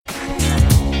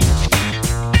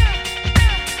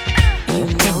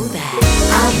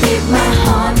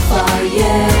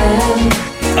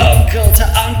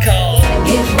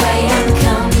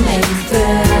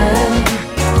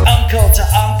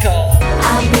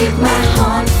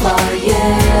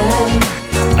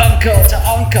Uncle to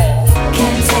uncle.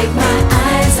 Can't take my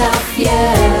eyes off you.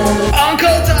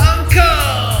 Uncle to uncle.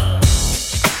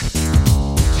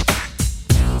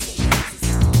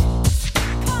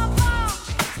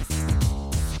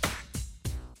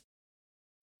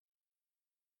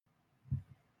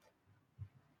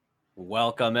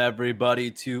 Welcome,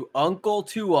 everybody, to Uncle,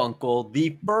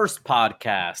 the first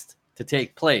podcast to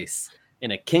take place in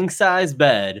a king-size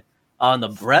bed on the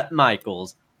Bret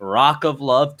Michaels Rock of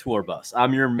Love tour bus.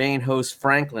 I'm your main host,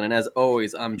 Franklin, and as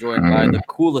always, I'm joined by the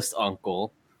coolest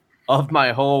uncle of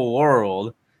my whole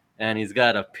world, and he's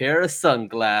got a pair of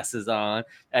sunglasses on,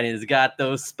 and he's got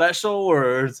those special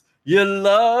words you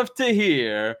love to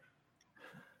hear.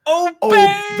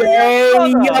 Obey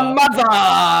your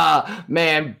mother!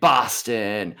 Man,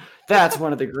 Boston. That's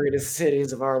one of the greatest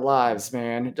cities of our lives,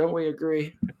 man. Don't we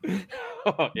agree?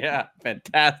 Oh, yeah.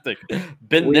 Fantastic.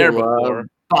 Been We there love before.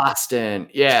 Boston.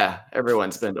 Yeah,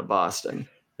 everyone's been to Boston.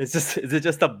 Is it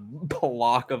just a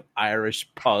block of Irish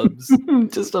pubs?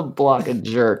 Just a block of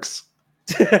jerks.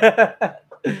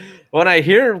 When I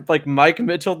hear like Mike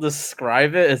Mitchell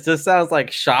describe it, it just sounds like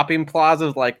shopping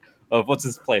plazas, like what's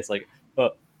his place? Like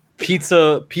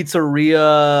pizzeria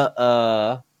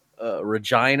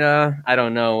Regina. I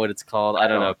don't know what it's called. I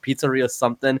don't know. Pizzeria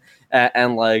something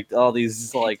and like all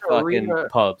these like fucking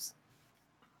pubs.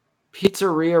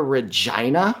 Pizzeria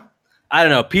Regina? I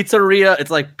don't know. Pizzeria. It's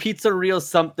like pizzeria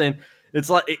something. It's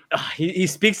like he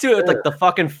speaks to it with like the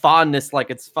fucking fondness, like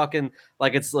it's fucking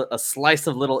like it's a slice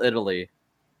of Little Italy.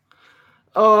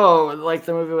 Oh, like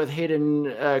the movie with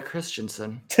Hayden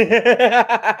Christensen.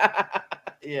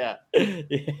 Yeah,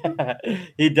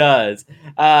 he does.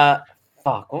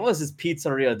 Fuck, what was his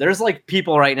pizzeria? There's like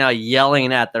people right now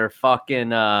yelling at their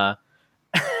fucking at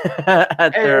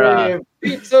their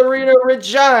Pizzeria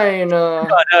Regina. No,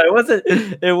 it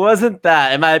wasn't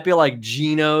that. It might be like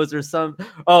Gino's or some.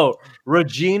 Oh,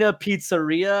 Regina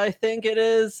Pizzeria, I think it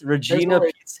is. Regina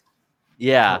Pizza.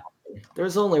 Yeah.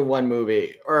 There's only one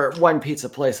movie or one pizza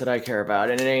place that I care about,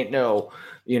 and it ain't no,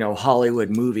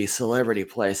 Hollywood movie celebrity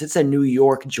place. It's a New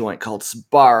York joint called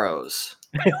Sbarro's.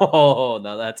 Oh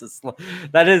no, that is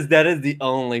the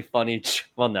only funny.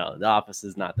 Well, no, The Office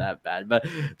is not that bad, but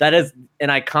that is an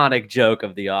iconic joke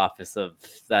of The Office of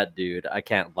that dude. I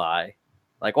can't lie.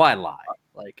 Like, why lie?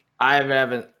 Like, I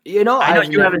haven't. I know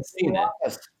you haven't seen it.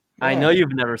 Office. I know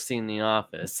you've never seen The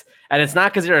Office, and it's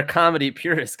not because you're a comedy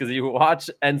purist, because you watch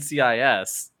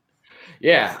NCIS.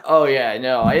 Yeah. Oh yeah.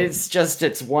 No,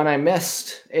 it's one I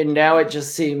missed, and now it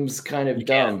just seems kind of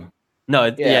dumb. No,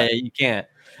 you can't.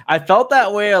 I felt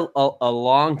that way a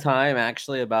long time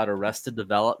actually about Arrested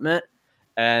Development,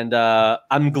 and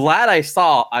I'm glad I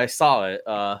saw it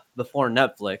before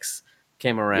Netflix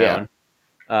came around.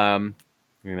 Yeah.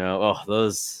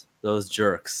 Those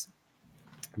jerks.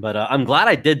 But I'm glad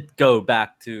I did go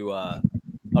back to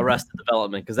Arrested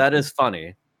Development because that is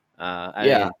funny. I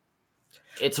mean,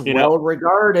 it's well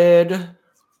regarded.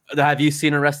 Have you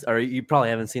seen Arrested? Or you probably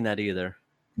haven't seen that either.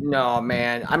 No,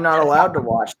 man, I'm not allowed to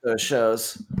watch those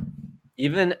shows.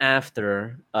 Even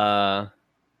after, I'm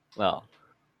not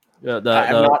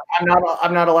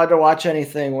allowed to watch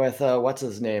anything with what's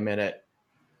his name in it.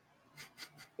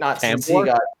 Not since he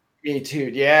got Me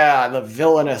Too. Yeah, the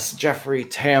villainous Jeffrey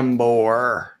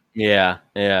Tambor. Yeah.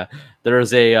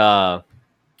 There's a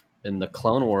in the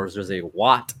Clone Wars. There's a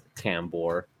Wat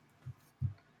Tambor.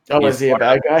 Oh, is he a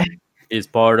bad guy? He's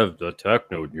part of the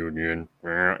Techno Union,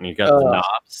 and you got the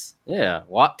knobs. Yeah,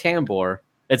 Wat Tambor.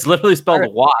 It's literally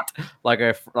spelled Wat, like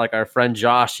our friend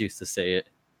Josh used to say it.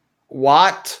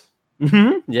 Wat?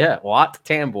 Mm-hmm. Yeah, Wat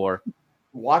Tambor.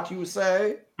 What you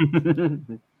say?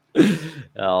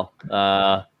 Well,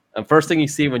 and first thing you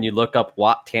see when you look up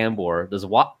Wat Tambor, does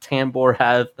Wat Tambor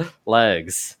have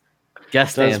legs?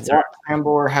 Guess the answer. Wat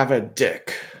Tambor have a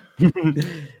dick?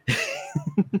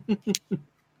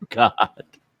 God.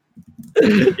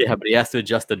 Yeah, but he has to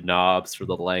adjust the knobs for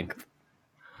the length.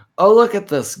 Oh, look at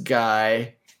this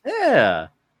guy. Yeah.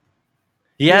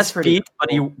 He has feet,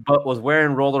 cool. but was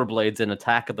wearing rollerblades in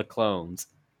Attack of the Clones.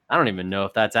 I don't even know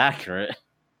if that's accurate.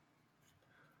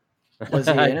 Was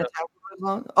he in Attack of the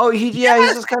Clones? Oh, he's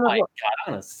just kind of.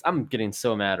 God, I'm getting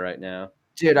so mad right now.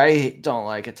 Dude, I don't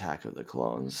like Attack of the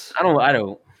Clones. I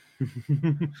don't.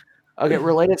 Okay,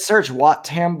 related search. Wat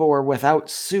Tambor without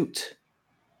suit.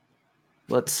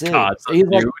 Let's see. God, he's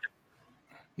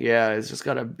just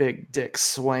got a big dick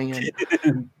swinging.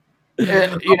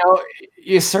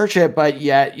 You search it, but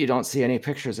yet you don't see any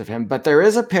pictures of him. But there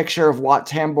is a picture of Wat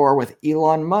Tambor with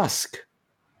Elon Musk.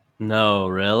 No,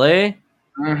 really?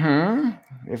 Mm-hmm.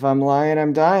 If I'm lying,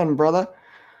 I'm dying, brother.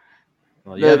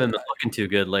 Well, you haven't been looking too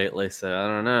good lately, so I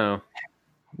don't know.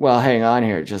 Well, hang on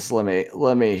here. Just let me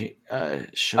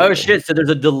show Oh you. shit! So there's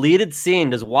a deleted scene.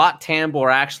 Does Wat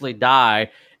Tambor actually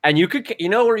die? And you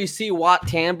know where you see Wat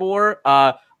Tambor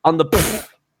on the.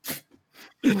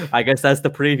 I guess that's the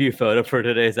preview photo for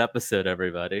today's episode,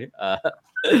 everybody.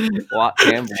 Wat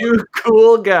Tambor. Two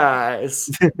cool guys.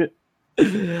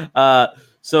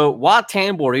 So Wat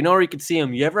Tambor, you know where you can see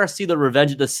him? You ever see the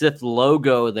Revenge of the Sith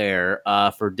logo there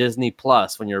for Disney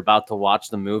Plus when you're about to watch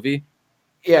the movie?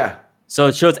 Yeah. So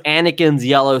it shows Anakin's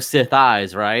yellow Sith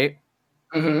eyes, right?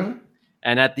 Mm-hmm.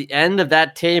 And at the end of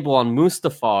that table on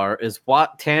Mustafar is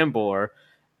Wat Tambor,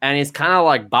 and he's kind of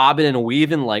like bobbing and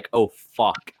weaving, like, "Oh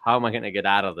fuck, how am I gonna get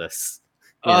out of this?"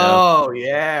 You know? Oh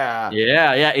yeah.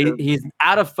 Yeah. He's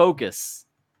out of focus.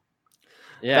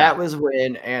 Yeah, That was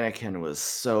when Anakin was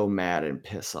so mad and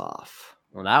pissed off.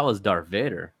 well, that was Darth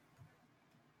Vader.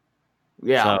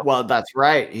 Yeah, So- well, that's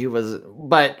right. He was,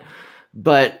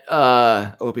 but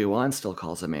Obi-Wan still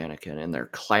calls him Anakin in their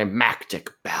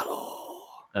climactic battle.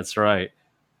 That's right.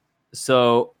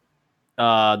 So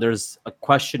there's a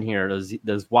question here: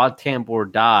 Does Wat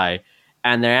Tambor die?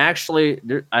 And they're actually,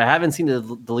 I haven't seen the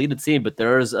deleted scene, but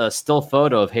there's a still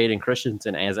photo of Hayden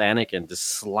Christensen as Anakin just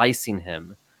slicing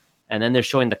him. And then they're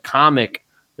showing the comic.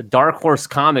 The Dark Horse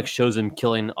comic shows him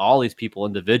killing all these people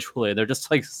individually. They're just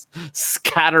like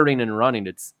scattering and running.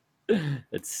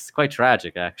 It's quite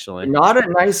tragic, actually. Not a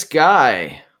nice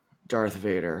guy, Darth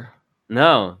Vader.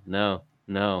 No.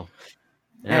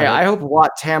 Hey, I hope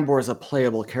Wat Tambor is a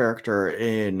playable character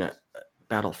in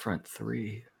Battlefront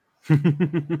 3.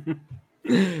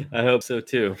 I hope so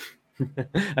too.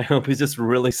 I hope he's just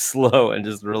really slow and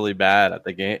just really bad at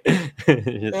the game.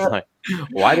 It's like,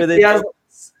 why do they?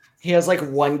 He has like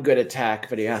one good attack,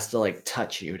 but he has to like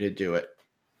touch you to do it.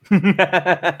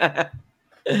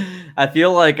 I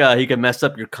feel like he could mess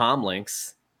up your comm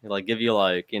links. Like give you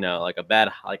like like a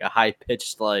bad like a high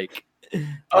pitched like.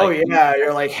 Oh yeah,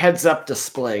 your like heads up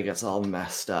display gets all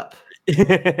messed up.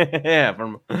 Yeah,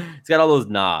 it's got all those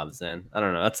knobs, and I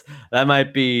don't know. That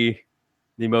might be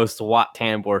the most Wat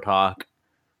Tambor talk,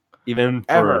 even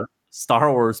for Ever.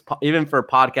 Star Wars, even for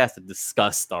podcasts that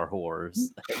discuss Star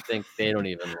Wars. I think they don't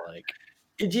even like.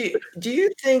 Do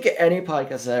you think any podcast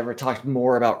has ever talked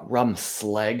more about Rum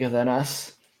Slag than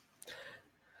us?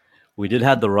 We did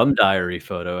have the Rum Diary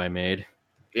photo I made.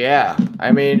 Yeah,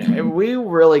 I mean, we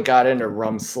really got into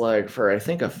Rum Slag for I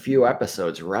think a few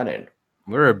episodes running.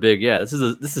 We're a big This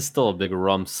is still a big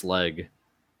Rum Slag,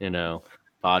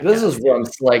 podcast. This is Rum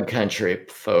Slag country,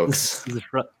 folks.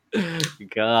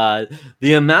 God,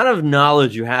 the amount of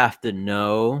knowledge you have to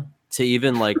know to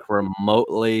even like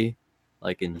remotely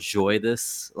like enjoy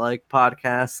this like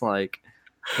podcast, like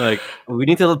we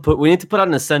need to put out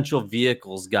an essential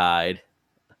vehicles guide.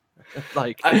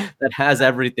 Like that has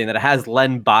everything, that has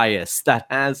Len Bias, that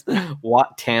has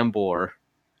Wat Tambor.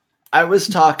 I was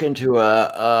talking to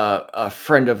a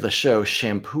friend of the show,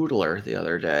 Shampoodler, the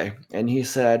other day, and he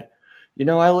said,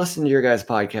 I listen to your guys'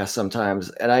 podcast sometimes,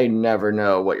 and I never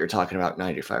know what you're talking about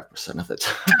 95% of the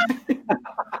time.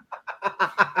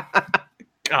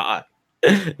 God.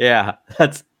 Yeah,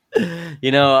 that's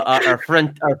our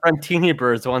friend Teeny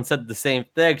Birds once said the same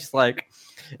thing. She's like,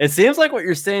 it seems like what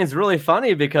you're saying is really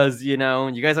funny because you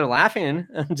guys are laughing.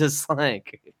 I'm just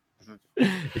like,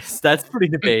 that's pretty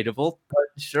debatable,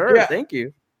 but sure, Yeah. thank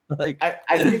you. Like,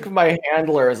 I think my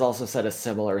handler has also said a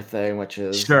similar thing, which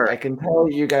is, Sure. I can tell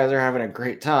you guys are having a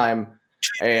great time,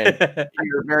 and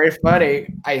you're very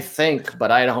funny, I think,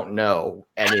 but I don't know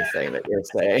anything that you're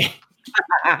saying.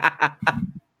 I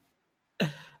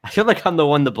feel like I'm the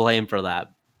one to blame for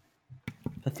that.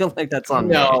 I feel like that's on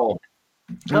me. No,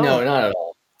 not at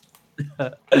all.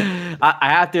 I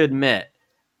have to admit,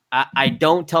 I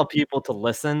don't tell people to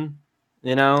listen,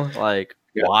 like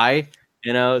Yeah. why,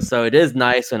 so it is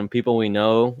nice when people we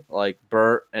know, like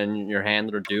Bert and your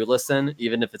handler, do listen,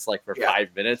 even if it's like for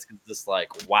 5 minutes. It's just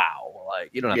like, wow, like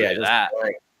you don't have to do just that.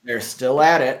 like, they're still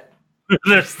at it.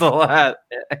 They're still at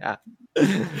yeah.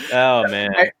 Oh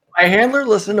man. My handler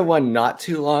listened to one not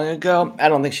too long ago. I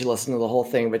don't think she listened to the whole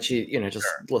thing, but she, just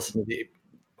listened to the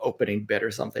opening bit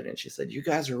or something. And she said, "You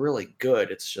guys are really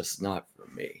good. It's just not for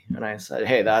me." And I said,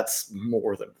 "Hey, that's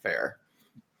more than fair."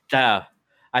 Yeah,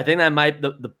 I think that might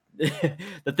the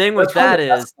the thing with That's that one of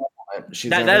the is best compliments she's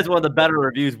that ever is one of the better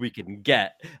reviews we can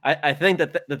get. I think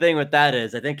that the thing with that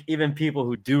is I think even people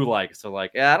who do like us are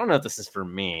like, yeah, I don't know if this is for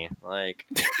me. Like,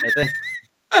 I think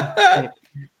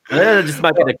it just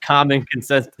might be the common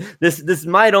consensus. This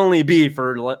might only be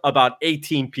for about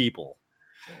 18 people.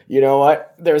 You know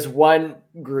what? There's one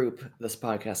group this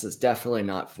podcast is definitely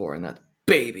not for, and that's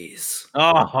babies.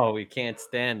 Oh, we can't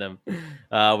stand them. We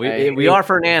I are hate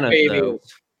for Nana though.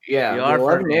 Babies. Yeah, You the are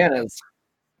 11 for nanas.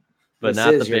 but This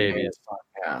not the is your babies.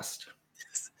 Nanas podcast.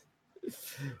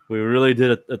 We really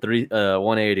did a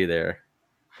 180 there.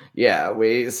 Yeah,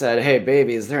 we said, hey,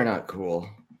 babies, they're not cool.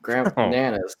 Grandpa Oh.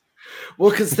 nanas.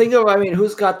 Well, because think of, I mean,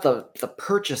 who's got the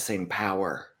purchasing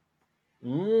power?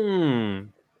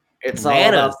 It's all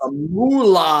about Nanas. the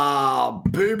moolah,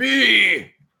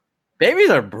 baby. Babies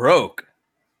are broke.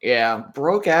 Yeah,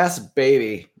 broke ass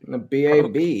baby. The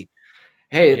B.A.B.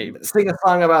 Hey, Baby. sing a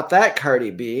song about that,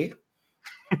 Cardi B.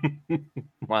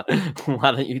 Why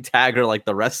don't you tag her like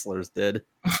the wrestlers did?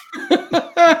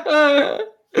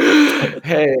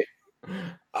 Hey,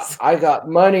 I got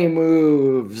money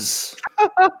moves.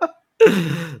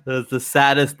 The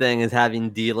saddest thing is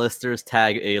having D-listers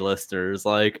tag A-listers.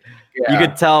 Like you Yeah.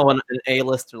 could tell when an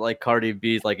A-lister like Cardi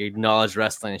B's like acknowledged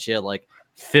wrestling, and she had like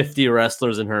 50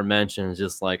 wrestlers in her mentions.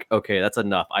 Just like, okay, that's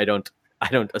enough. I don't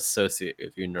associate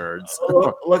with you nerds.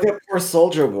 Look at poor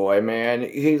Soldier Boy, man.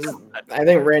 I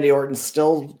think Randy Orton's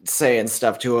still saying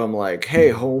stuff to him like, "Hey,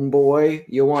 homeboy,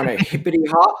 you want a hippity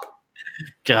hop?"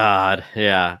 God,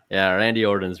 yeah. Randy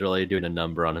Orton's really doing a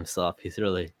number on himself. He's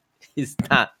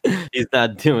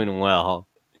not doing well.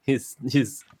 He's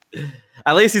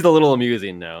at least he's a little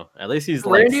amusing now. At least he's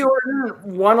like Randy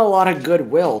Orton won a lot of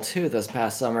goodwill too this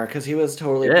past summer because he was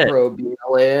totally Yeah. pro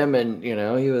BLM and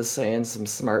he was saying some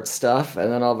smart stuff,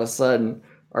 and then all of a sudden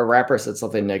a rapper said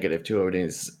something negative to him, and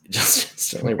he's just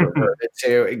instantly reverted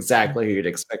to exactly who you'd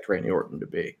expect Randy Orton to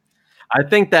be. I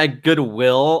think that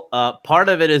goodwill, part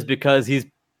of it is because he's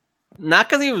not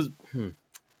because he was.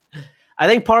 I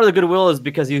think part of the goodwill is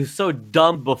because he was so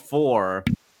dumb before,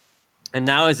 and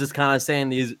now he's just kind of saying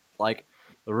these like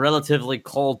relatively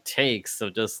cold takes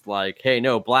of just like, "Hey,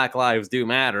 no, Black lives do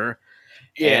matter."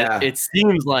 Yeah, And it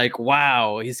seems like,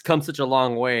 wow, he's come such a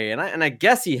long way, and I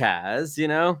guess he has,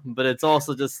 but it's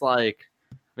also just like,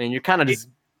 I mean, you're kind of just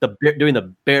doing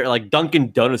the bare, like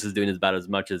Dunkin' Donuts is doing about as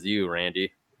much as you,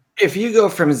 Randy. if you go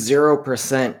from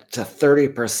 0% to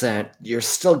 30%, you're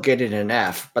still getting an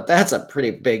F, but that's a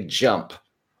pretty big jump.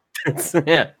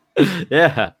 yeah,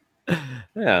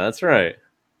 that's right.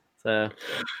 So,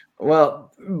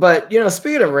 well, but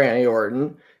speaking of Randy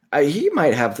Orton, he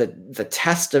might have the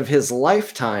test of his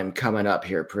lifetime coming up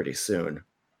here pretty soon.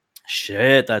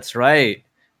 Shit, that's right.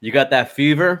 You got that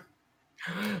fever,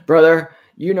 brother.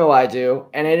 You know I do,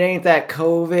 and it ain't that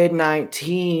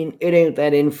COVID-19. It ain't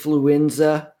that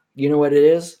influenza. You know what it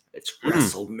is? It's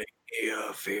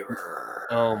WrestleMania fever.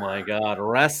 Oh my God,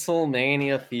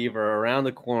 WrestleMania fever around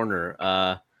the corner.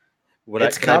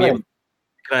 It's coming.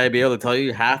 Can I be able to tell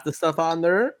you half the stuff on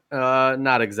there?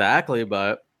 Not exactly,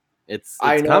 but it's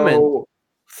I know coming.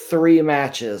 3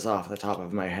 matches off the top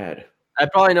of my head. I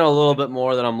probably know a little bit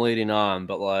more than I'm leading on,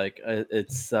 but like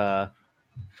it's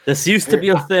this used to be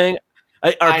a thing.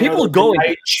 Are people going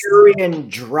Nigerian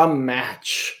drum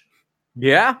match?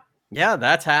 Yeah,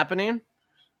 that's happening.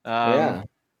 Yeah.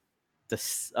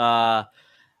 This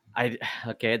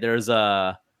there's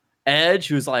Edge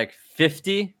who's like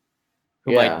 50.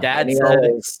 Who my dad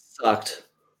said sucked.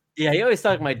 Yeah, he always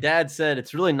sucked. My dad said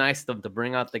it's really nice to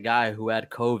bring out the guy who had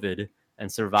COVID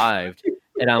and survived.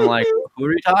 And I'm like, who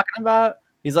are you talking about?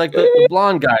 He's like the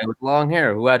blonde guy with long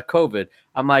hair who had COVID.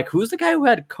 I'm like, who's the guy who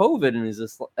had COVID? And he's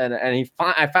just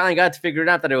I finally got to figure it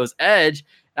out that it was Edge.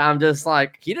 And I'm just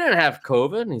like, he didn't have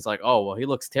COVID. And he's like, oh well, he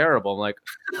looks terrible. I'm like,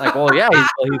 well, yeah,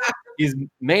 he's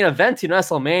main eventing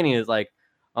WrestleMania. Is like,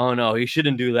 oh no, he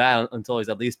shouldn't do that until he's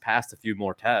at least passed a few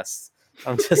more tests.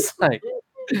 I'm just like,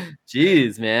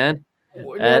 geez, man.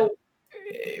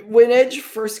 When Edge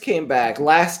first came back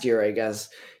last year, I guess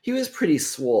he was pretty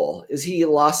swole. Is he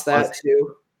lost that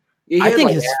too? I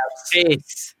think his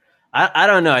face. I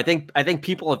don't know. I think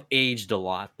people have aged a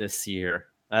lot this year.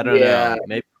 I don't know.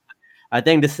 Maybe I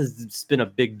think this has been a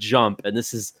big jump, and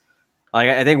this is like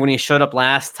I think when he showed up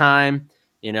last time,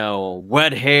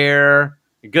 wet hair,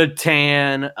 good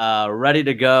tan, ready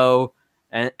to go,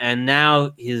 and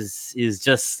now he's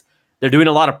just they're doing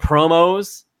a lot of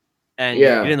promos, and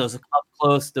you're getting those up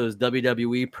close, those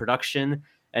WWE production,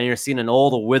 and you're seeing an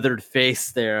old withered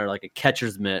face there like a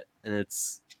catcher's mitt, and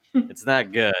it's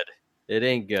not good. It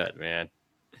ain't good, man.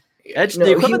 Edge,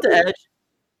 the equivalent to Edge,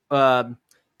 to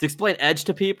explain Edge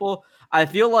to people, I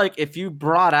feel like if you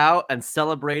brought out and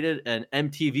celebrated an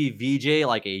MTV VJ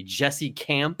like a Jesse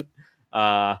Camp,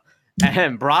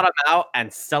 and brought him out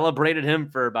and celebrated him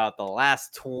for about the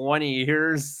last 20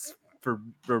 years for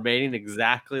remaining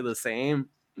exactly the same,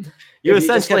 you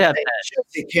essentially have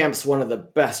Jesse Camp's one of the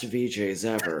best VJs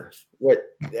ever.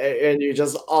 And you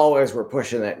just always were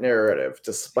pushing that narrative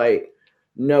despite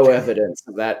no evidence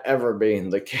of that ever being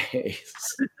the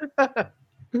case.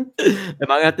 Am I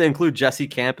gonna have to include Jesse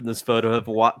Camp in this photo of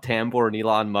Watt Tambor and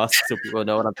Elon Musk so people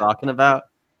know what I'm talking about?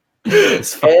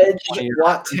 It's fucking Edge, funny.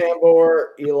 Watt Tambor,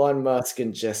 Elon Musk,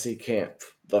 and Jesse Camp.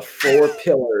 The 4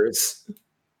 pillars.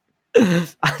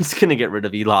 I'm just gonna get rid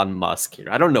of Elon Musk here.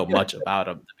 I don't know much about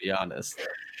him, to be honest.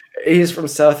 He's from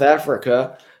South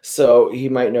Africa, so he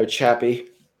might know Chappie.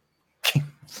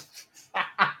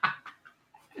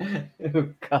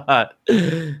 Oh, God,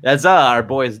 that's our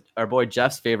boy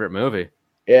Jeff's favorite movie.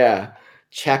 Yeah.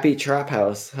 Chappie Trap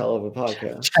House. Hell of a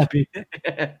podcast. Chappie.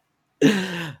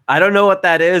 I don't know what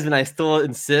that is, and I still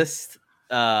insist.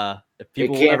 If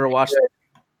people can't ever be watch, good.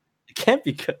 it can't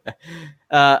be good.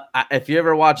 If you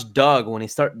ever watch Doug, when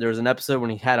there was an episode when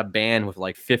he had a band with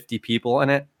like 50 people in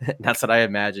it. That's what I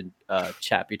imagine.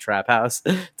 Chappie Trap House.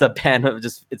 It's a band of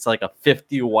it's like a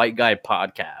 50 white guy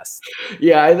podcast.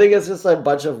 Yeah, I think it's just a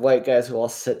bunch of white guys who all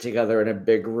sit together in a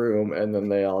big room, and then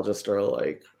they all just are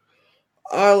like,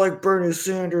 I like Bernie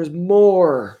Sanders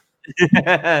more.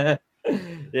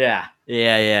 yeah.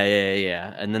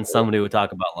 And then somebody would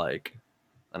talk about like,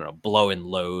 I don't know, blowing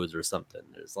loads or something.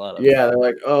 There's a lot of Yeah, they're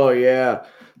like, oh yeah.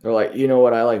 They're like, you know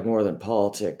what I like more than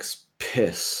politics?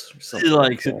 Piss. Or something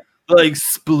like that.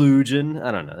 splooging.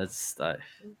 I don't know. That's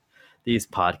these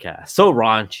podcasts so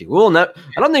raunchy. I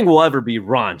don't think we'll ever be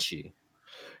raunchy.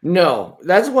 No,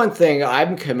 that's one thing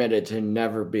I'm committed to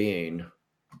never being.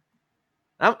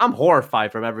 I'm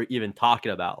horrified from ever even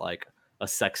talking about like a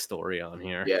sex story on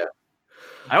here. Yeah.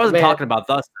 I wasn't Man. talking about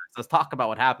the sex. Let's talk about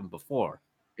what happened before.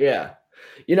 Yeah.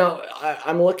 You know,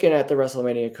 I'm looking at the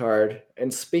WrestleMania card,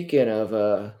 and speaking of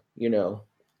you know,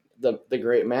 the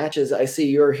great matches, I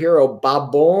see your hero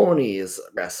Baboni's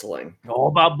wrestling. Oh,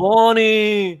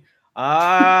 Baboni.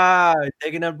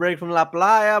 Taking a break from La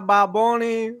Playa,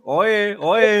 Baboni.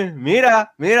 Oye, mira,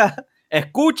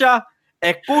 escucha,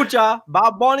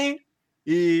 Baboni.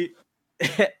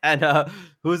 And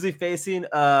who's he facing?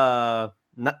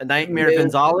 Nightmare Miz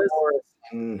Gonzalez.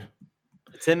 Morrison.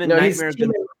 It's him and No, Nightmare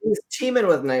Gonzalez. he's teaming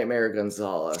with Nightmare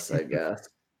Gonzalez, I guess.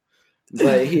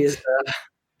 But he's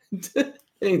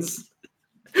he's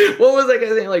what was that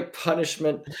guy's name? Like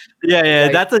Punishment. Yeah,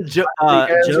 Like, that's a joke.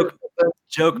 guys or something?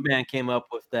 Joke Man came up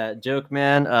with that. Joke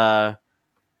Man,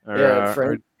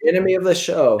 enemy of the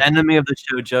show. enemy of the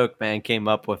show. Joke Man came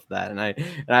up with that,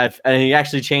 and he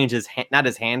actually changed his not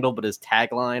his handle, but his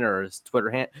tagline or his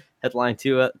Twitter headline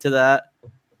to that.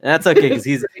 And that's okay because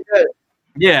he's Pretty good.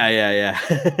 yeah.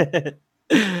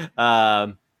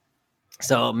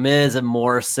 So Miz and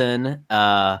Morrison,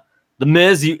 the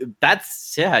Miz, you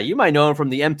might know him from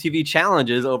the MTV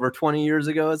challenges over 20 years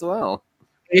ago as well.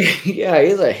 Yeah,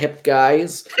 he's a hip guy.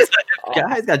 He's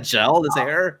Got gel in his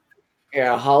hair.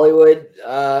 yeah, Hollywood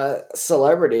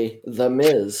celebrity, The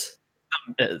Miz.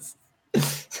 Miz.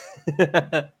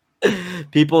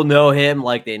 People know him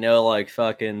like they know like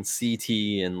fucking CT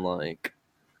and like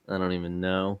I don't even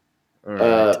know. All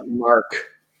right. Mark.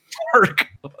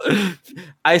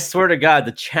 I swear to God,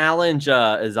 the challenge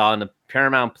is on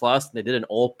Paramount Plus. They did an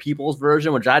old people's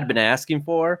version, which I'd been asking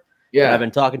for. Yeah, I've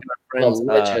been talking to my the friends,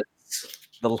 legends.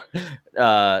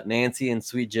 Nancy and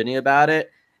Sweet Ginny, about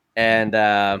it, and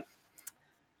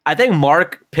I think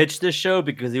Mark pitched this show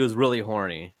because he was really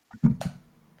horny.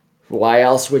 Why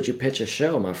else would you pitch a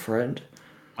show, my friend?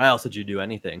 Why else would you do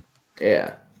anything?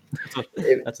 Yeah.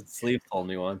 That's what Sleeve told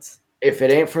me once. If it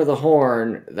ain't for the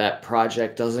horn, that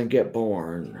project doesn't get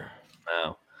born.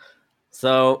 Wow.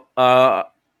 So,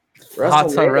 thoughts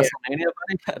on WrestleMania,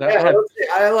 buddy?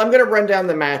 I'm going to run down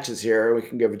the matches here. We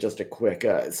can give it just a quick.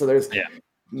 So this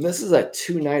is a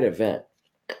 2-night event.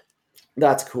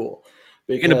 That's cool.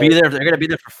 You're gonna be there. They're gonna be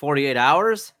there for 48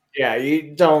 hours. Yeah,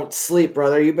 you don't sleep,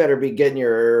 brother. You better be getting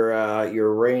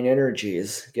your rain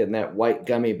energies, getting that white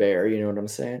gummy bear. You know what I'm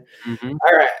saying? Mm-hmm.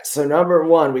 All right. So number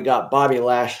 1, we got Bobby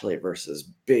Lashley versus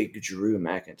Big Drew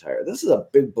McIntyre. This is a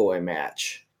big boy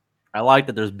match. I like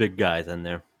that there's big guys in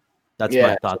there. That's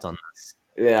my thoughts on this.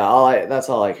 Yeah, that's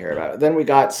all I care about. Then we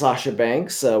got Sasha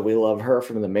Banks. We love her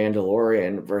from The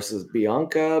Mandalorian versus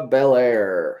Bianca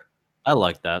Belair. I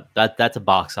like that. That's a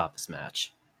box office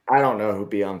match. I don't know who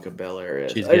Bianca Belair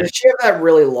is. She's good. Does she have that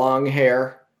really long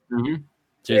hair? Mm-hmm.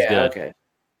 She's good. Okay.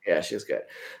 Yeah, she's good.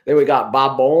 Then we got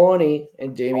Baboni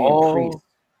and Damian Priest.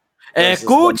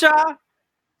 Escucha.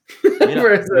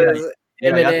 Versus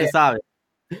Eminem.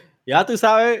 Ya tú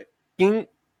sabes quién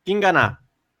gana.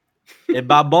 El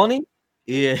Bad Bunny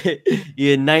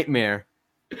y Nightmare.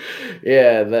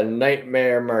 Yeah, the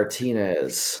Nightmare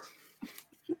Martinez.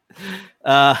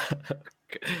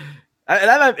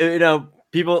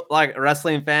 People like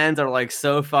wrestling fans are like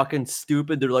so fucking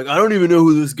stupid. They're like, I don't even know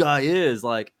who this guy is.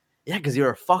 Like, Yeah, because you're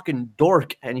a fucking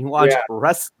dork and you watch Yeah.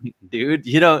 wrestling, dude.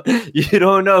 You don't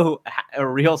know who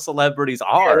real celebrities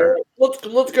are.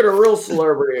 Let's get a real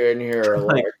celebrity in here,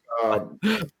 Like,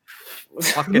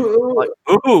 fucking like,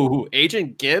 ooh,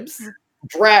 Agent Gibbs,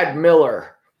 Brad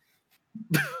Miller.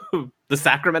 the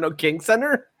Sacramento King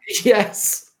Center.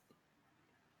 Yes.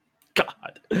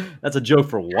 God, that's a joke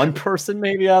for one person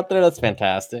maybe out there. That's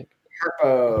fantastic.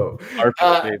 Harpo.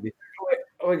 Harpo, baby.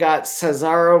 We got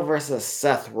Cesaro versus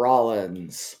Seth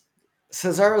Rollins.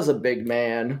 Cesaro's a big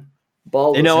man.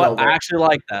 Ball You know was what? held I up. actually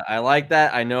like that. I like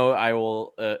that. I know I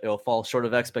will. It'll fall short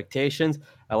of expectations.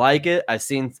 I like it. I've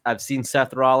seen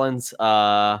Seth Rollins.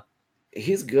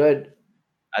 He's good.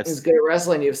 He's good at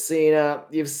wrestling. You've seen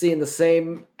the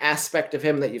same aspect of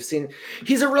him that you've seen.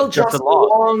 He's a real Justin Justin Long.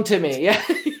 Long to me. Yeah,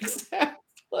 exactly.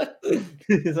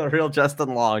 He's a real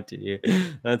Justin Long to you.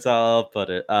 That's how I'll put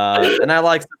it. And I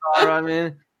like Cesaro. I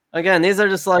mean, again, these are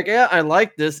just like, yeah, I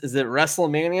like this. Is it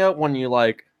WrestleMania when you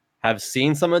like have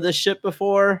seen some of this shit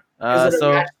before? Is it a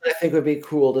So match that I think would be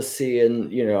cool to see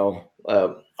in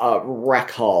a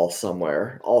rec hall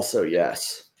somewhere. Also,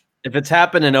 yes. if it's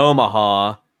happened in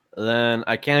Omaha, then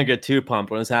I can't get too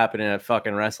pumped when it's happening at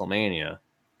fucking WrestleMania.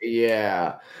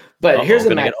 Yeah. But Uh-oh, here's a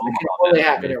gonna match get that can Omaha only back,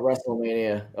 happen maybe. at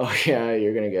WrestleMania. Oh, yeah,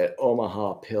 you're going to get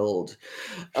Omaha pilled.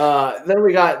 Then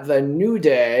we got the New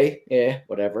Day,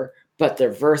 whatever, but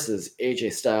they're versus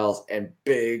AJ Styles and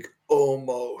Big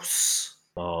Omos.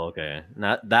 Oh, okay.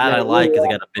 Not that Yeah, I like because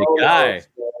I got a big guy. Omos.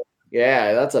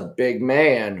 Yeah, that's a big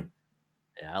man.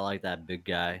 Yeah, I like that big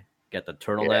guy. Got the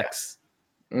turtlenecks.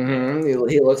 He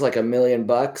looks like $1 million. He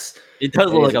does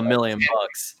And look he's like $1 million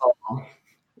bucks.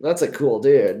 That's a cool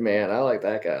dude, man. I like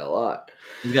that guy a lot.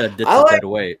 He's got to ditch I his like- dead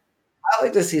weight. I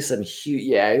like to see some huge.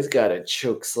 Yeah, he's got a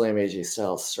choke slam AJ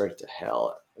Styles straight to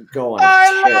hell. Go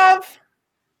on.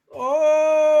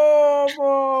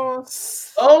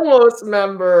 Omos. Almost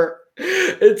member.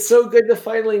 It's so good to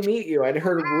finally meet you. I'd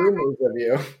heard rumors of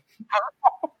you.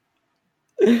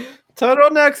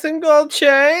 Turtlenecks and gold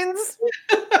chains.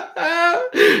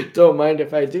 Don't mind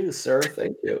if I do, sir.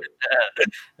 Thank you.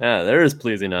 Yeah, there is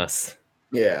pleasing us.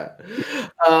 Yeah.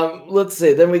 Let's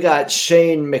see. Then we got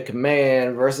Shane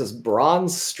McMahon versus Braun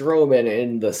Strowman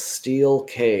in the steel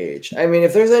cage. I mean,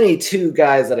 if there's any two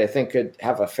guys that I think could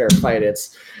have a fair fight,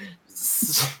 it's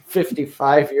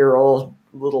 55-year-old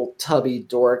little tubby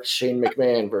dork Shane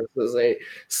McMahon versus a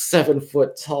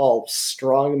 7-foot tall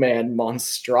strongman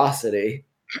monstrosity.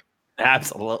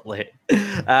 Absolutely.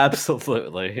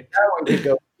 Absolutely. That one could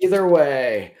go either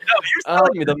way. No, you're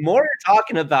telling me the more you're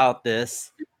talking about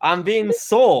this, I'm being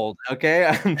sold. Okay,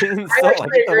 I'm being sold. I'm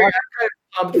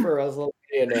pumped for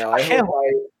WrestleMania now. I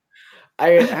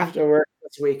have to work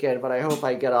this weekend, but I hope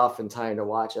I get off in time to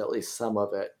watch at least some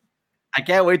of it. I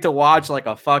can't wait to watch like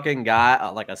a fucking guy,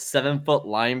 like a 7-foot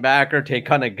linebacker, take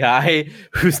on a guy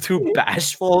who's too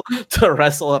bashful to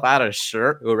wrestle without a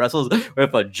shirt, who wrestles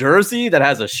with a jersey that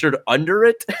has a shirt under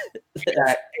it.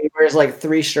 Yeah, he wears like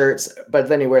 3 shirts, but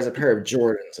then he wears a pair of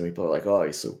Jordans, and people are like, "Oh,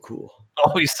 he's so cool."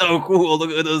 Oh, he's so cool!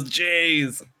 Look at those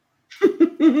J's.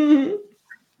 And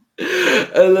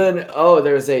then,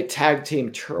 there's a tag team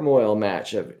turmoil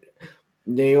match of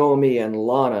Naomi and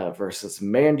Lana versus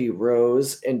Mandy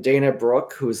Rose and Dana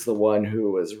Brooke, who's the one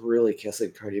who was really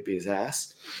kissing Cardi B's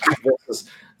ass, versus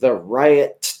the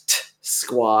Riot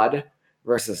Squad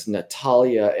versus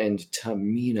Natalia and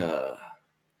Tamina.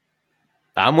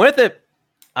 I'm with it.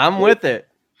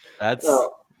 That's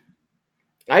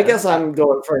I guess I'm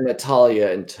going for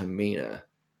Natalia and Tamina.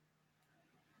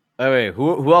 oh wait,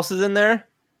 who else is in there?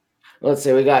 Let's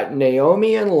see, we got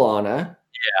Naomi and Lana.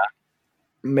 Yeah.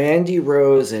 Mandy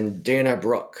Rose and Dana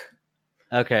Brooke.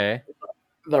 Okay.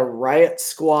 The Riot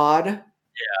Squad.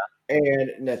 Yeah.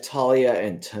 And Natalia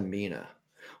and Tamina.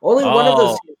 Only one of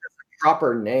those has a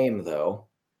proper name, though.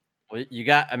 Well, you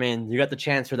got the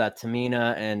chance for that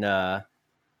Tamina and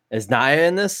is Nia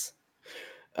in this?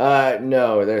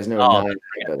 No, there's no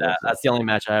Nia. That's the only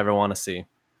match I ever want to see.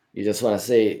 You just want to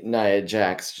see Nia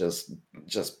Jax just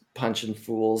punching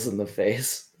fools in the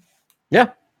face.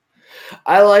 Yeah.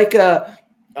 I like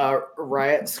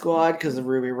Riot Squad because of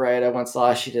Ruby Riot. I once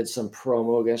saw she did some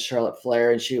promo against Charlotte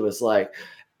Flair, and she was like,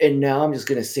 "And now I'm just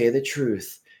going to say the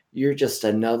truth. You're just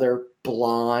another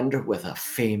blonde with a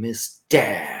famous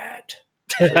dad."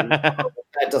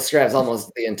 That describes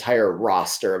almost the entire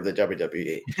roster of the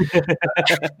WWE.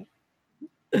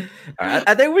 All right,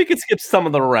 I think we could skip some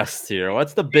of the rest here.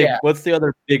 What's the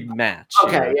other big match?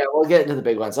 Okay, here? yeah, we'll get into the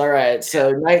big ones. All right,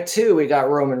 so night 2, we got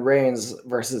Roman Reigns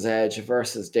versus Edge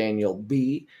versus Daniel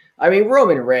B. I mean,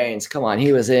 Roman Reigns, come on,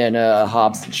 he was in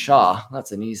Hobbs and Shaw.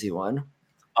 That's an easy one.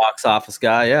 Box office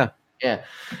guy, yeah. Yeah,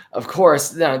 of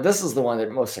course. Now this is the one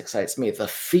that most excites me: The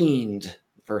Fiend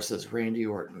versus Randy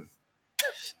Orton.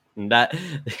 That,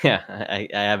 yeah, I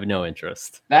have no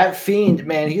interest. That Fiend,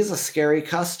 man, he's a scary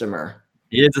customer.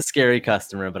 He is a scary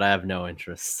customer, but I have no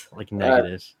interest. Like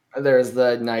negative. There's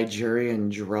the Nigerian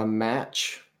drum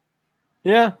match.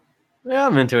 Yeah,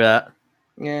 I'm into that.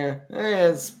 Yeah,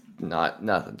 it's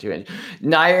nothing too much.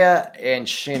 Nia and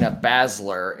Shayna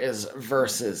Baszler is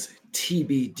versus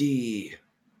TBD.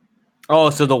 Oh,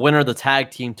 so the winner of the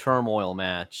tag team turmoil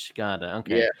match. Got it.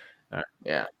 Okay.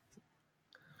 Yeah.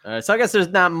 All right. So I guess there's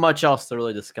not much else to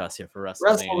really discuss here for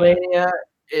WrestleMania. WrestleMania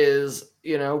is,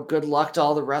 good luck to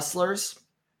all the wrestlers.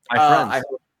 My friends.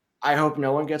 I hope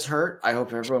no one gets hurt. I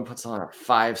hope everyone puts on a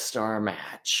 5-star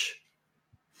match.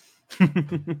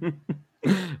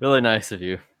 Really nice of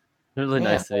you. Really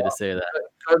nice of you to say that.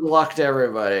 Good luck to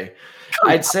everybody.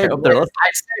 I'd say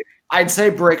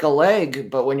break a leg,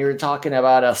 but when you're talking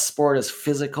about a sport as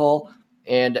physical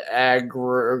and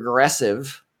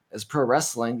aggressive as pro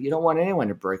wrestling, you don't want anyone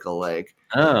to break a leg.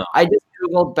 Oh, I just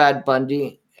googled Bad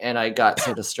Bundy and I got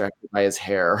so distracted by his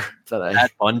hair that I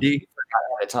Bad Bundy. forgot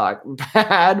how to talk.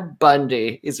 Bad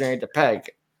Bundy. He's married to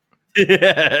Peg.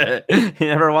 Yeah. He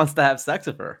never wants to have sex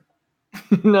with her.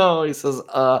 No, he says,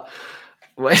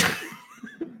 wait.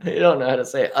 I don't know how to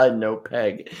say no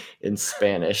Peg in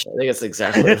Spanish. I think it's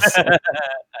exactly the same.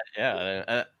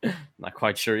 Yeah, not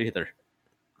quite sure either.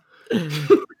 We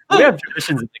have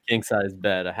traditions in the king size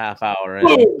bed, a half hour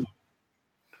in.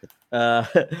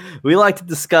 We like to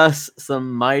discuss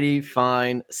some mighty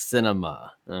fine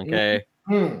cinema. Okay.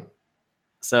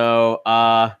 So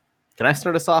can I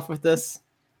start us off with this?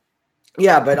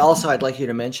 Yeah, but also I'd like you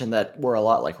to mention that we're a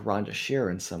lot like Rhonda Shear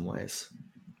in some ways.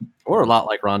 We're a lot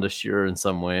like Rhonda Shear in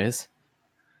some ways.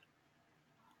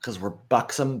 Because we're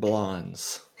buxom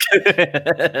blondes.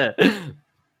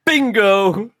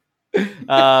 Bingo!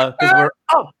 Because we're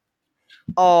up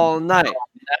all night.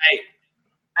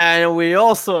 And we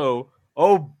also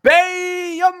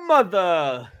obey your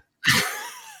mother.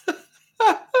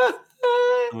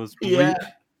 Yeah.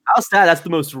 How's that? That's the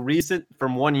most recent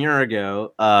from 1 year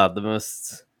ago. The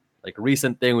most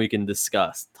recent thing we can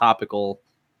discuss. Topical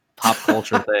pop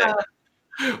culture thing.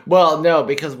 Well, no,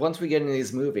 because once we get into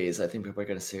these movies, I think people are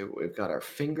going to see we've got our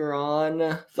finger on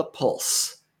the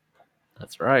pulse.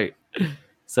 That's right.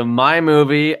 So my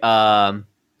movie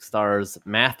stars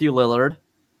Matthew Lillard,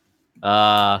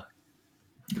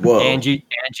 Angie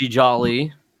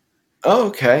Jolie, Oh,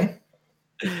 okay.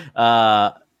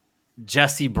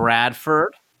 Jesse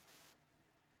Bradford.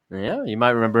 Yeah, you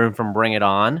might remember him from Bring It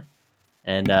On,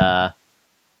 and I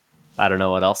don't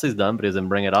know what else he's done, but he's in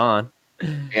Bring It On.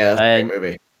 Yeah, that's a great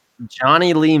movie.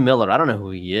 Johnny Lee Miller. I don't know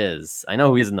who he is. I know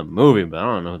who he's in the movie, but I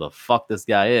don't know who the fuck this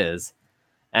guy is.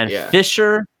 And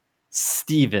Fisher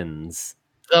Stevens.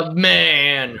 The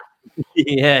man.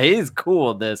 Yeah, he's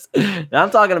cool at this. Now, I'm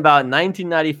talking about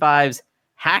 1995's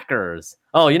Hackers.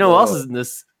 Oh, you know who else is in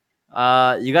this?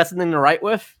 You got something to write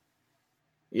with?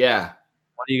 Yeah.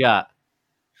 What do you got?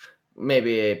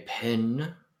 Maybe a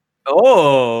pen.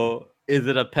 Oh, is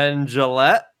it a Penn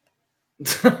Jillette?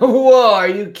 Whoa, are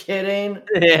you kidding?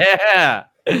 Yeah,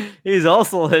 he's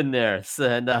also in there.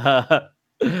 So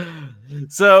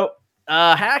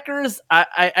Hackers,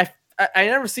 I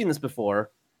never seen this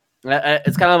before.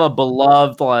 It's kind of a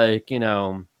beloved,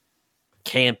 campy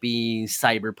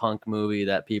cyberpunk movie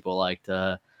that people like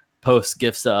to post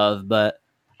gifs of, but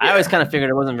I always kind of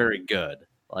figured it wasn't very good.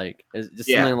 It's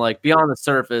just something beyond the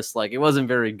surface. It wasn't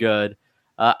very good.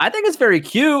 I think it's very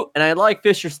cute, and I like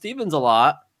Fisher Stevens a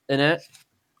lot in it.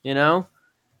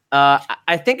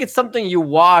 I think it's something you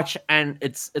watch, and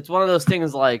it's one of those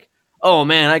things oh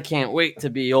man, I can't wait to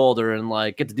be older and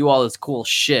get to do all this cool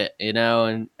shit, and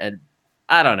I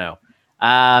don't know.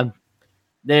 I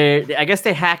guess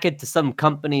they hack it to some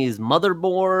company's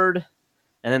motherboard,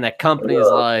 and then that company is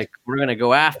we're gonna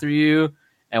go after you,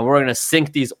 and we're gonna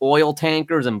sink these oil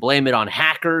tankers and blame it on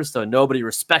hackers, so nobody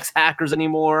respects hackers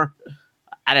anymore.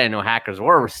 I didn't know hackers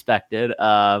were respected.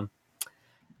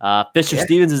 Fisher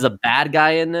Stevens is a bad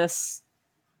guy in this.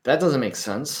 That doesn't make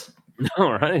sense.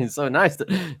 No, right? It's so nice.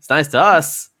 It's nice to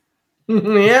us.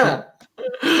 Yeah.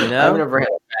 I've never had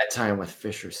a bad time with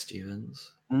Fisher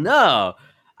Stevens. No,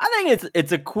 I think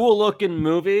it's a cool looking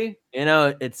movie.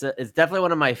 It's definitely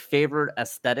one of my favorite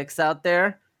aesthetics out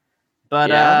there. But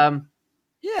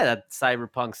that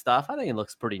cyberpunk stuff, I think it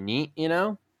looks pretty neat.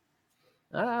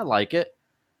 I like it.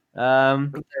 They're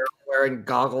wearing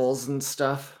goggles and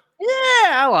stuff. Yeah,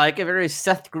 I like it. Very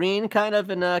Seth Green kind of,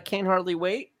 and Can't Hardly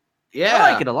Wait. Yeah,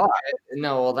 I like it a lot.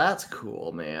 No, well, that's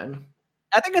cool, man.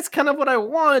 I think it's kind of what I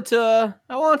wanted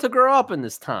to grow up in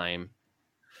this time.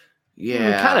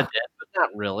 Yeah. Kind of did, but not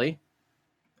really.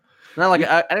 Not like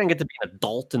I didn't get to be an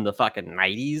adult in the fucking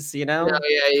 90s, you know? No,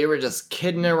 yeah, you were just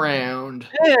kidding around.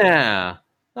 Yeah.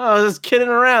 I was just kidding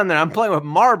around there. I'm playing with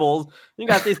marbles. You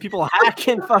got these people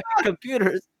hacking fucking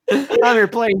computers. I'm here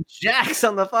playing jacks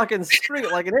on the fucking street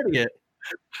like an idiot.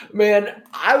 Man,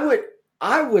 I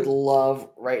would love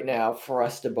right now for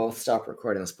us to both stop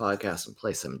recording this podcast and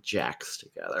play some jacks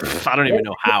together. I don't even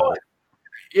know how.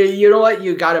 You know what?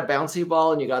 You got a bouncy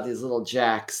ball and you got these little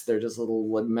jacks. They're just little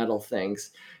wood metal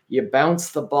things. You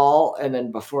bounce the ball, and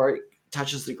then before it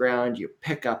touches the ground, you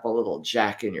pick up a little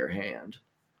jack in your hand.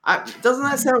 Doesn't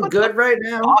that sound good right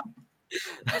now?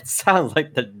 That sounds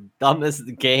like the dumbest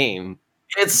game.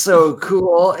 It's so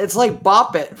cool. It's like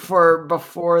Bop It for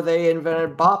before they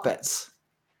invented Bop Its.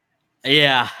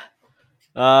 Yeah.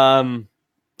 I'm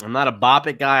not a Bop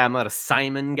It guy. I'm not a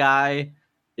Simon guy.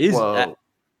 Whoa.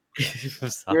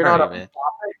 Sorry, You're not a man.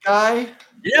 Bop It guy?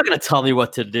 You're not going to tell me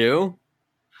what to do.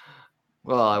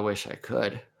 Well, I wish I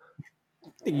could.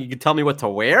 You can tell me what to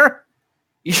wear?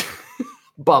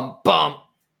 Bum.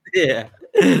 Yeah.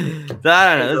 I don't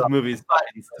know. This movie's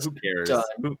fine. Who cares? Done.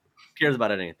 Who cares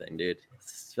about anything, dude?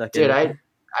 Dude, I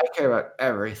care about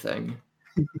everything.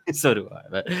 So do I.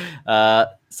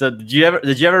 But so did you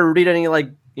ever read any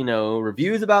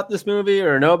reviews about this movie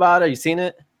or know about it? You seen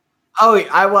it? Oh,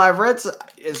 I've read.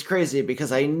 It's crazy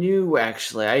because I knew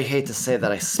actually. I hate to say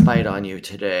that I spied on you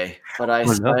today, but I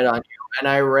spied on you, and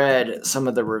I read some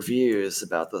of the reviews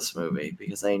about this movie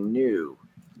because I knew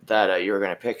that you were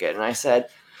going to pick it, and I said,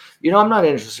 I'm not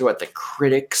interested in what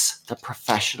the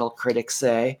professional critics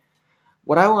say.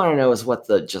 What I want to know is what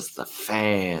the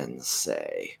fans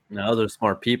say. No, they're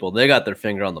smart people. They got their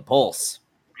finger on the pulse.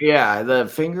 Yeah, the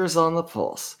fingers on the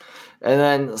pulse. And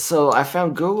then, so I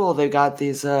found Google. They got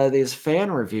these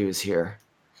fan reviews here.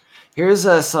 Here's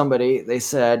somebody. They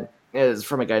said it's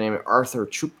from a guy named Arthur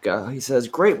Chupka. He says,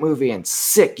 "Great movie and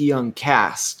sick young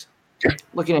cast.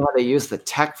 Looking at how they use the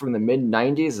tech from the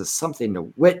mid-90s is something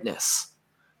to witness.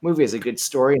 Movie has a good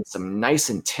story and some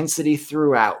nice intensity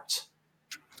throughout."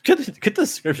 Good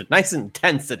description. Nice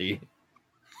intensity.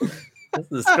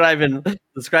 describing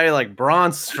like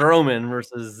Braun Strowman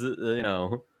versus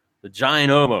the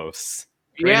Giant Omos.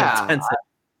 Great intensity.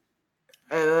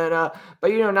 And then,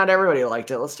 but not everybody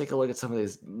liked it. Let's take a look at some of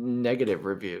these negative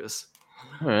reviews.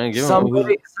 All right,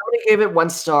 somebody gave it 1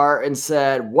 star and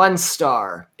said 1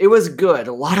 star. It was good.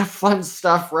 A lot of fun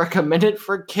stuff. Recommended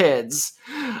for kids.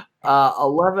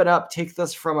 11 up. Take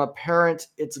this from a parent.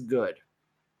 It's good.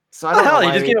 So I don't know.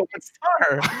 You just gave it 1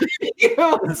 star. Give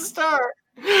it 1 star.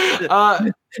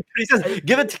 He says,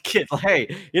 give it to kids.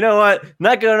 Hey, you know what?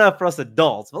 Not good enough for us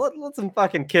adults, but let some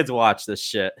fucking kids watch this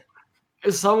shit.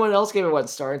 Someone else gave it 1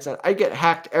 star and said, "I get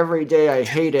hacked every day. I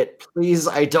hate it. Please,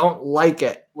 I don't like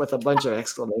it," with a bunch of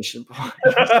exclamation points.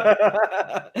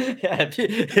 Yeah,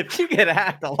 if you get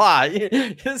hacked a lot, this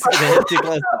is gonna hit too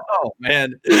close to home,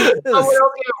 man. Someone else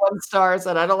gave it 1 star and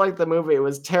said, "I don't like the movie. It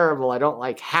was terrible. I don't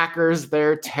like hackers.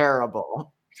 They're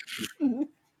terrible."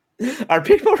 Are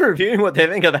people reviewing what they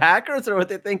think of hackers or what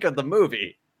they think of the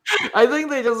movie? I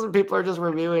think people are just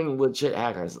reviewing legit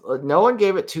hackers. No one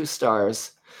gave it 2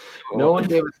 stars. No one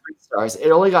gave it 3 stars.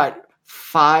 It only got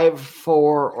 5,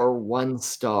 4, or 1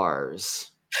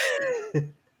 stars.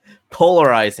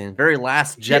 Polarizing. Very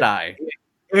Last Jedi.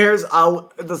 This is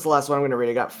the last one I'm going to read.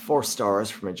 I got 4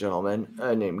 stars from a gentleman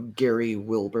named Gary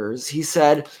Wilbers. He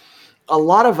said, "A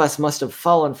lot of us must have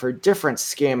fallen for different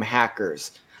scam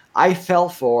hackers. I fell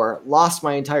for, lost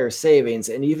my entire savings,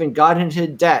 and even got into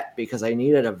debt because I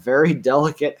needed a very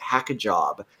delicate hack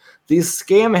job. These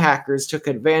scam hackers took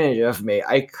advantage of me.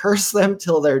 I curse them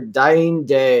till their dying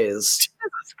days."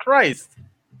 Jesus Christ.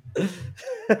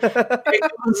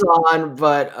 It goes on,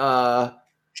 but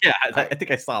yeah, I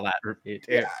think I saw that review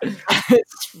too. Yeah,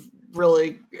 it's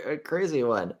really a crazy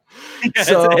one. Yeah,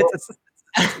 so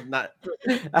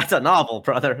that's a novel,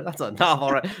 brother. That's a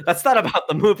novel, right? That's not about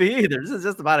the movie either. This is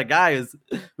just about a guy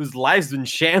whose life's been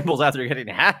shambles after getting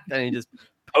hacked, and he just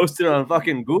posted it on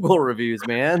fucking Google reviews,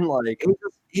 man. Like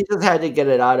he just had to get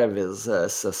it out of his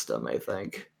system, I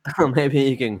think. Maybe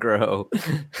he can grow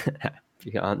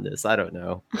beyond this. I don't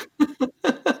know.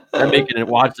 I'm making it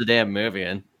watch the damn movie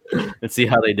and see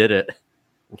how they did it.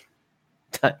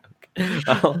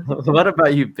 What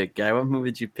about you, big guy? What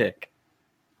movie did you pick?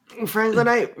 Friends, and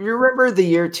you remember the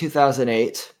year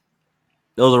 2008?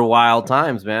 Those are wild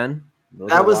times, man.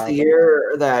 That was the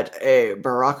year that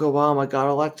Barack Obama got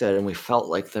elected, and we felt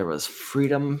like there was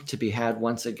freedom to be had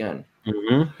once again.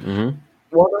 Mm-hmm. Mm-hmm.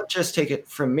 Well, not just take it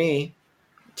from me,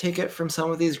 take it from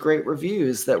some of these great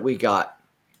reviews that we got.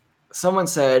 Someone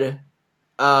said,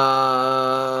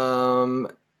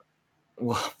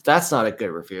 Well, that's not a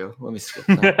good review. Let me skip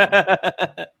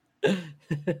that.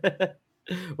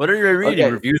 What are you reading?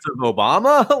 Okay. Reviews of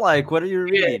Obama? Like, what are you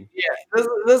Yeah, reading?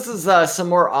 this is some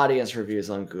more audience reviews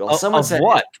on Google. Someone Of said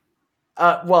what?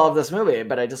 well, of this movie,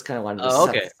 but I just kind of wanted to. Oh,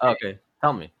 set okay. the- Okay.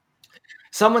 Tell me.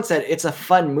 Someone said it's a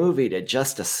fun movie to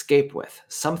just escape with,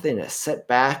 something to sit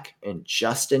back and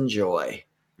just enjoy.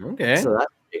 Okay. So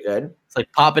that's pretty good. It's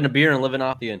like popping a beer and living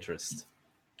off the interest.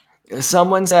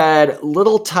 Someone said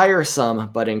little tiresome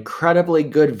but incredibly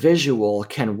good visual,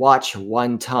 can watch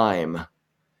one time.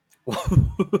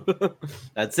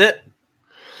 That's it.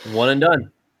 One and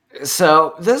done.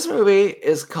 So this movie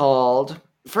is called,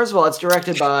 first of all, it's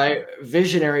directed by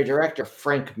visionary director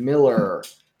Frank Miller.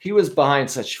 He was behind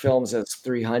such films as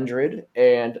 300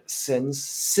 and Sin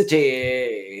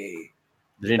City.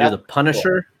 Did he do That's The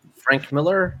Punisher? Frank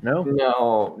Miller? No?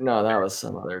 No, that was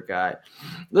some other guy.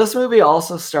 This movie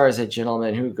also stars a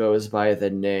gentleman who goes by the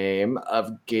name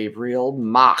of Gabriel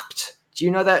Macht. Do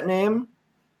you know that name?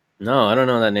 No, I don't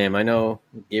know that name. I know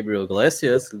Gabriel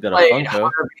Iglesias. Who's got a Played Funko.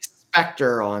 Harvey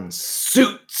Specter on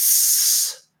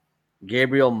Suits.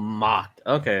 Gabriel Mott.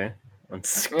 Okay.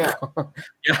 Yeah.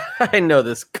 Yeah, I know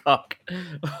this cuck.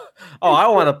 Oh, I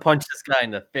want to punch this guy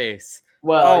in the face.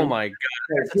 Well, Oh my god,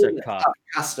 he's such a a cuck. tough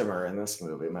customer in this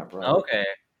movie, my brother. Okay.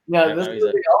 Now, Yeah, this no, he's a-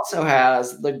 movie also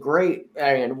has the great,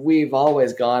 I mean, we've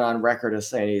always gone on record as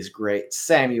saying he's great,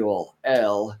 Samuel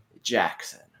L.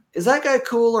 Jackson. Is that guy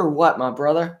cool or what, my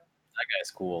brother? That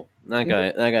guy's cool. That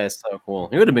guy is so cool.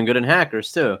 He would have been good in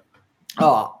Hackers too.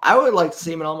 Oh, I would like to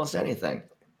see him in almost anything.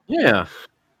 Yeah.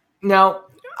 Now,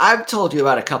 I've told you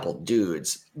about a couple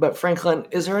dudes, but Franklin,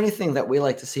 is there anything that we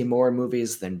like to see more in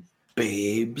movies than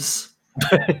babes?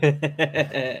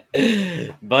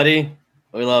 Buddy,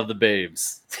 we love the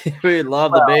babes. We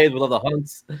love the babes. We love the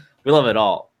hunts. We love it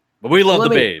all. But we love Let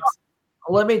the me- babes.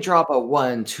 Let me drop a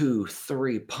 1, 2,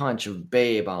 3 punch of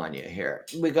babe on you here.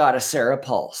 We got a Sarah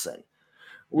Paulson.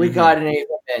 We Mhm. got an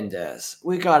Ava Mendes.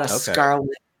 We got a Okay. Scarlett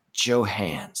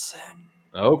Johansson.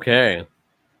 Okay.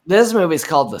 This movie's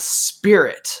called The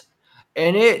Spirit,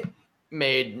 and it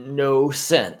made no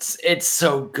sense. It's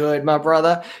so good, my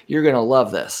brother. You're going to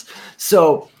love this.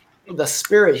 So, The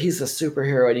Spirit, he's a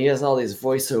superhero, and he has all these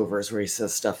voiceovers where he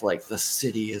says stuff like, "The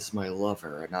city is my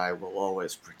lover, and I will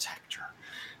always protect her."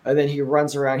 And then he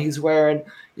runs around. He's wearing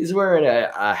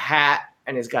a hat,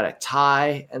 and he's got a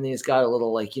tie, and then he's got a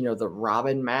little, like, you know, the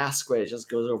Robin mask where it just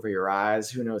goes over your eyes.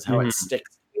 Who knows how Mhm. it sticks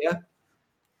to you?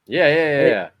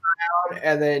 Yeah.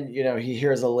 And then, you know, he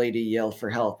hears a lady yell for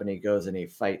help, and he goes and he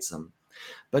fights them.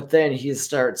 But then he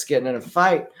starts getting in a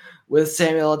fight with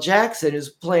Samuel L. Jackson, who's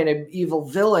playing an evil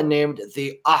villain named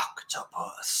the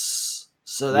Octopus.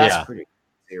 So that's Yeah. pretty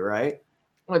crazy, right?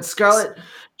 When Scarlett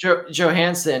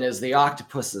Johansson is the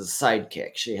Octopus's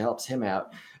sidekick, she helps him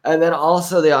out. And then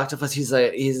also the Octopus,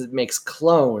 he makes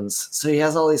clones. So he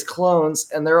has all these clones,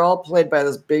 and they're all played by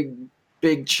this big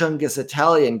Chungus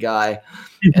Italian guy,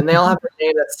 and they all have a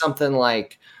name that's something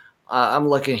like I'm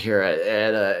looking here at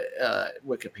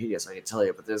Wikipedia, so I can tell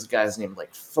you, but there's guys named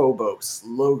like Phobos,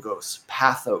 Logos,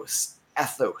 Pathos,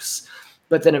 Ethos.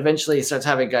 But then eventually he starts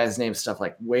having guys name stuff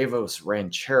like Huevos,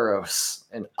 Rancheros,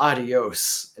 and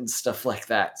Adios, and stuff like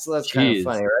that. So that's kind of Jeez.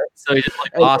 funny, right? So he just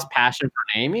like And- lost passion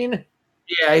for naming?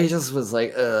 Yeah, he just was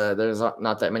like, there's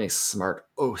not that many smart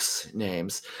os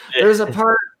names. Yeah. There's a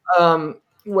part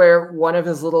where one of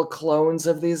his little clones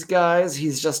of these guys,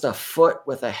 he's just a foot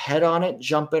with a head on it,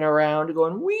 jumping around,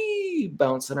 going wee,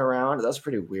 bouncing around. That's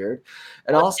pretty weird.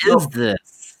 And also, Is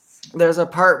this? there's a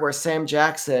part where Sam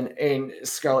Jackson and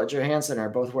Scarlett Johansson are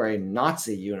both wearing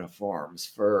Nazi uniforms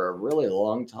for a really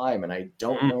long time, and I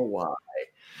don't know why.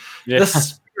 Yeah. The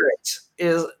Spirit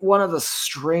is one of the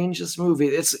strangest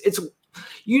movies. It's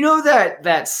you know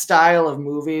that style of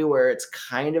movie where it's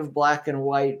kind of black and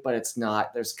white, but it's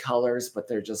not. There's colors, but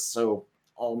they're just so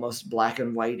almost black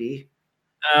and whitey.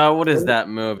 What is that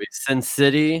movie? Sin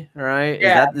City, right?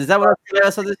 Yeah. Is that what? Yeah.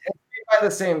 So this, By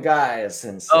the same guy as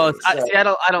Sin City. oh,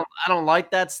 I don't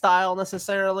like that style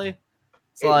necessarily.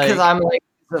 It's like Because I'm like,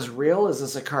 is this real? Is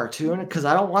this a cartoon? Because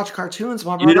I don't watch cartoons.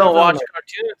 My you brother don't watch doesn't.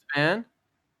 cartoons, man.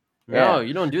 Yeah. No,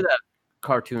 you don't do that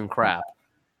cartoon crap.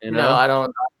 You know, No, I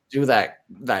don't do that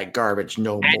garbage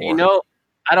no more. and you know,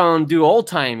 I don't do old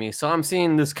timey, so I'm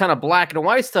seeing this kind of black and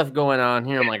white stuff going on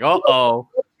here. I'm like, oh,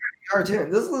 cartoon.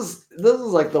 This is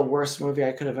like the worst movie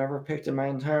I could have ever picked in my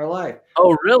entire life.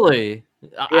 oh, really?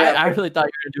 Yeah. I really thought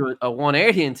you were gonna do a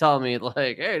 180 and tell me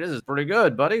like, hey, this is pretty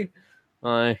good, buddy.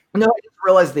 Like, No, I just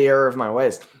realized the error of my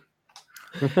ways.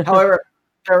 However,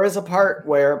 there is a part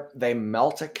where they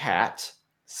melt a cat,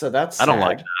 so that's I don't sad.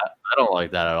 like that. I don't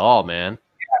like that at all, man.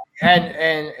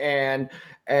 And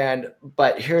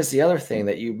But here's the other thing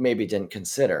that you maybe didn't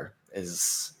consider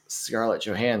is Scarlett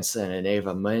Johansson and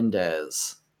Eva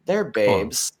Mendes. They're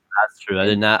babes. That's true. I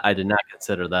did not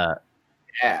consider that.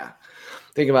 Yeah.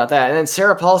 Think about that. And then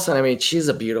Sarah Paulson, I mean, she's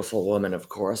a beautiful woman, of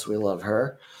course. We love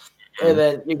her. And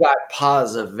then you got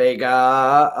Paz Vega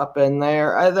up in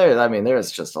there. I mean,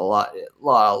 there's just a lot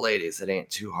of ladies that ain't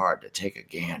too hard to take a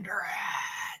gander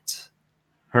at.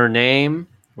 Her name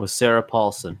was Sarah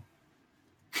Paulson.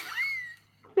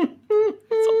 That's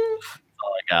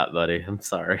all I got, buddy. I'm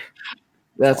sorry.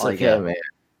 That's okay, man.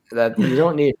 That you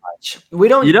don't need much. We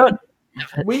don't. You don't.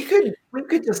 We could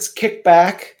just kick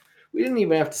back. We didn't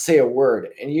even have to say a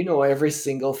word, and you know every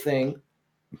single thing.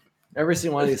 Every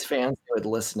single one of these fans would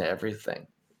listen to everything.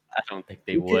 I don't think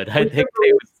they would. I think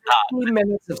they would stop. 15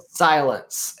 minutes of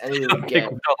silence, and you would get.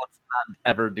 Let's not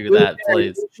ever do that,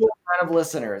 please. Amount of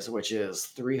listeners, which is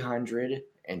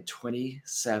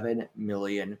 327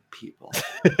 million people.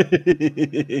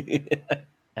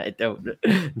 I don't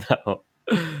know.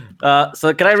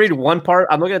 So can I read one part?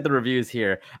 I'm looking at the reviews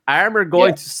here. I remember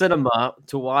going to cinema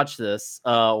to watch this.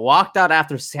 Walked out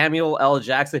after Samuel L.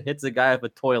 Jackson hits a guy with a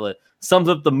toilet. Sums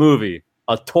up the movie.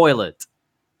 A toilet.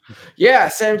 Yeah,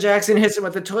 Sam Jackson hits him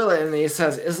with the toilet and he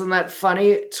says, "Isn't that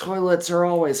funny? Toilets are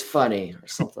always funny," or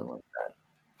something like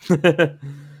that.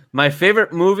 My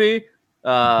favorite movie.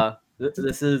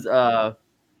 This is let's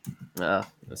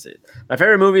see. My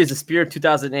favorite movie is The Spirit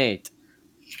 2008.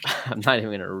 I'm not even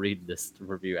going to read this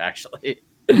review, actually.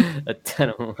 It's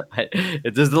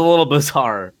just a little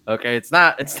bizarre. Okay, it's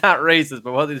not racist,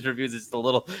 but one of these reviews is it's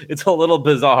a little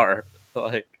bizarre.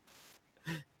 Like,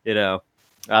 you know,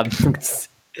 I'm just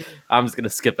going to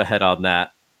skip ahead on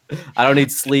that. I don't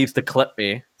need sleeves to clip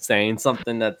me saying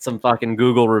something that some fucking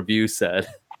Google review said.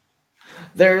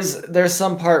 There's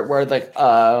some part where like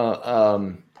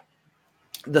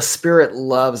the Spirit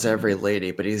loves every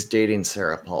lady, but he's dating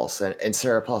Sarah Paulson, and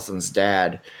Sarah Paulson's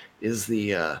dad is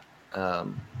the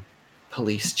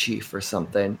police chief or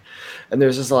something. And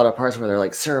there's just a lot of parts where they're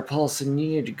like, "Sarah Paulson, you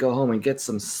need to go home and get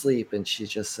some sleep," and she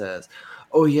just says,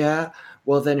 "Oh yeah,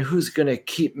 well then who's gonna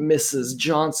keep Mrs.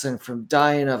 Johnson from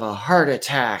dying of a heart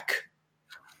attack?"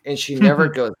 And she never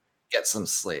goes get some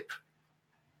sleep.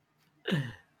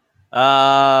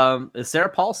 Is Sarah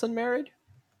Paulson married?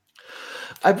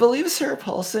 I believe Sarah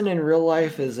Paulson in real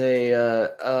life is a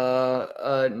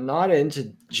not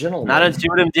into gentlemen. Not into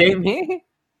him dating me?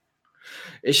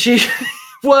 Is she?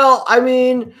 Well, I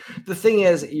mean, the thing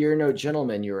is, you're no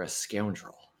gentleman. You're a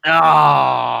scoundrel.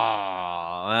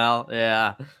 Oh, well,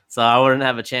 yeah. So I wouldn't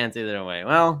have a chance either way.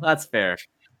 Well, that's fair.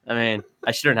 I mean,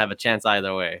 I shouldn't have a chance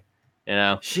either way. You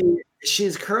know.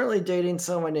 She's currently dating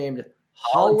someone named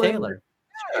Holland Taylor.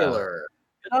 Taylor.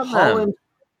 Good on Holland.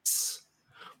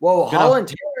 Whoa, Good Holland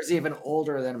Taylor's even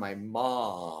older than my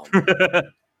mom.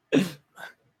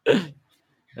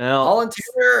 Well, Holland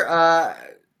Taylor,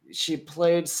 she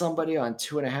played somebody on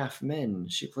 2.5 Men.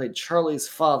 She played Charlie's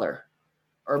father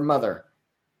or mother.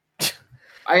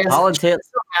 Holland Taylor.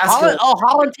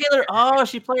 Holland Taylor. Oh,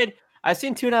 she played. I've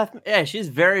seen 2.5. Yeah, she's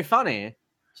very funny.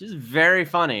 She's very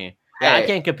funny. Yeah, I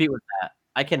can't compete with that.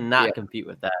 I cannot compete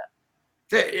with that.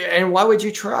 And why would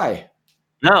you try?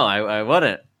 No, I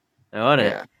wouldn't. I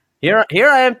wouldn't. Yeah. Here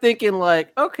I am thinking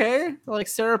like, okay, like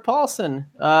Sarah Paulson.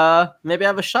 Maybe I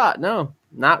have a shot. No,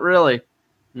 not really.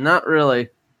 Not really.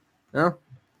 No.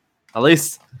 At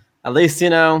least, you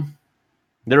know,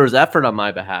 there was effort on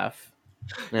my behalf.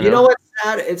 You know what's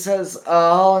sad? It says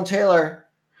Holland Taylor.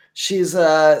 She's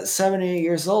 78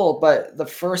 years old, but the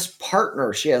first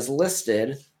partner she has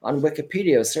listed on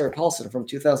Wikipedia is Sarah Paulson from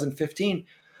 2015.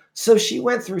 So she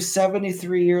went through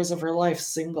 73 years of her life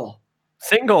single.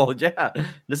 Single, yeah.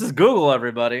 This is Google,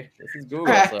 everybody. This is Google.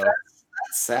 So. That's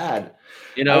sad.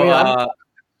 You know, I mean,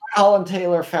 Holland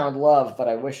Taylor found love, but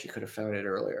I wish she could have found it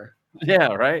earlier.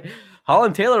 Yeah, right.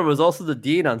 Holland Taylor was also the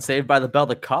dean on Saved by the Bell,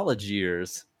 the college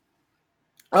years.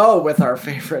 Oh, with our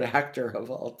favorite actor of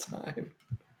all time.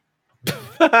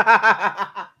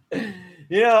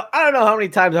 You know, I don't know how many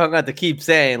times I'm going to keep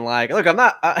saying, like, look,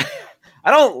 I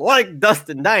don't like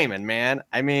Dustin Diamond, man.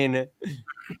 I mean, you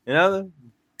know,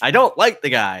 I don't like the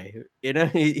guy. You know,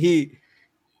 he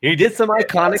did some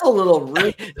iconic. That's a little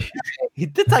rude. He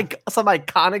did like some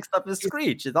iconic stuff in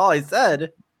Screech. Is all I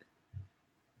said.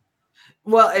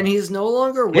 Well, and he's no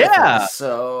longer with us.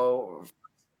 So,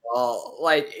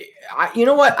 you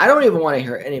know what? I don't even want to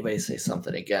hear anybody say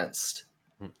something against.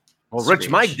 Well, Rich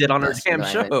Mike did on our damn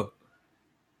show.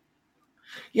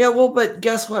 Yeah, well, but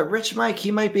guess what? Rich Mike, he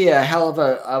might be a hell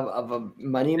of a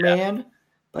money man,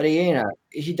 but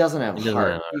he doesn't have a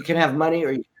heart. You can have money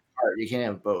or you can have apart. You can't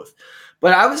have both.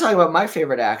 But I was talking about my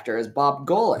favorite actor is Bob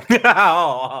Golick.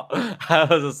 I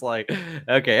was just like,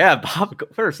 okay, yeah,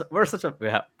 we're such a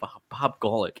Bob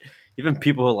Golick. Even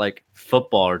people who like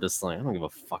football are just like, I don't give a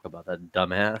fuck about that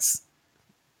dumbass.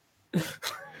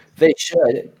 They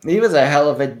should. He was a hell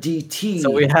of a DT. So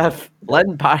we have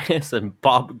Len Bias and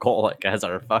Bob Golick as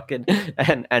our fucking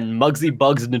and Muggsy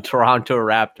Bugs and the Toronto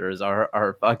Raptors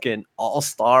are fucking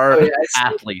all-star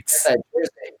athletes.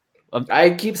 I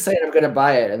keep saying I'm gonna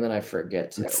buy it and then I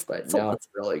forget to, but now it's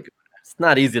really good. It's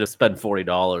not easy to spend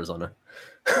 $40 on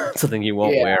something you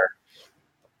won't wear.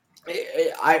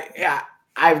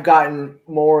 I've gotten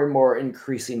more and more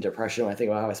increasing depression when I think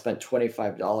about how I spent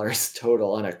 $25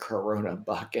 total on a Corona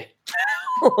bucket.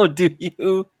 Oh, do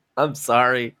you? I'm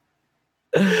sorry.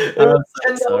 It was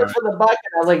 $10 for the bucket.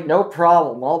 I was like, no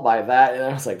problem, I'll buy that. And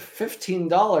I was like,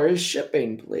 $15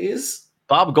 shipping, please.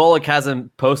 Bob Golick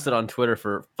hasn't posted on Twitter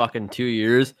for fucking 2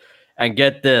 years, and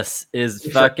get this is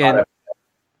fucking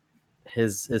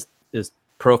his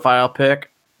profile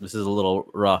pic. This is a little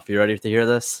rough. You ready to hear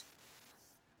this?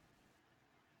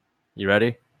 You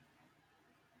ready,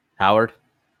 Howard?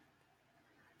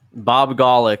 Bob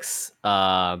Golick's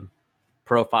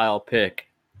profile pic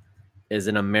is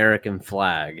an American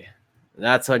flag.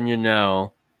 That's when you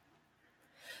know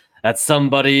that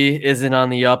somebody isn't on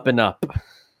the up and up.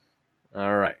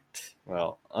 All right.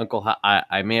 Well,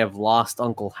 I may have lost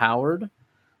Uncle Howard,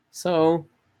 so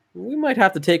we might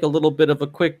have to take a little bit of a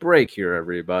quick break here,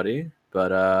 everybody.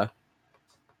 But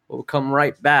we'll come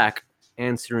right back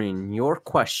answering your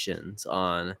questions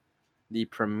on the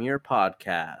premier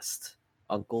podcast,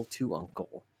 Uncle to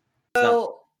Uncle.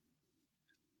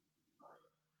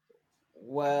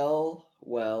 Well,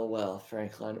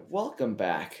 Franklin, welcome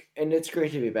back, and it's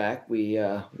great to be back. We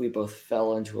both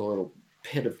fell into a little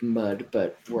pit of mud,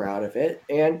 but we're out of it.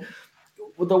 And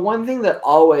the one thing that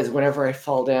always, whenever I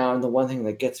fall down, the one thing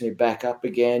that gets me back up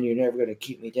again, you're never going to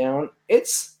keep me down,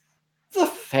 it's the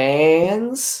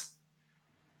fans.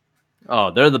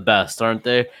 Oh, they're the best, aren't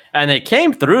they? And they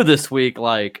came through this week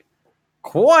like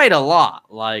quite a lot.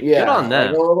 Like, good on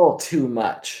them. Like a little too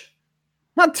much.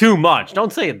 Not too much.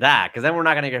 Don't say that, because then we're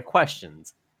not going to get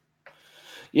questions.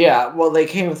 Yeah, well, they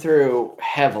came through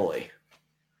heavily.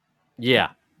 Yeah.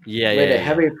 A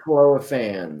heavy flow of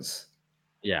fans.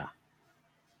 Yeah.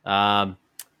 Some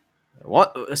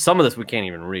of this we can't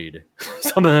even read.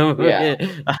 Some of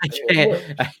them, I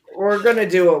can't. We're gonna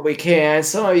do what we can.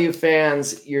 Some of you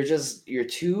fans, you're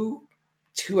too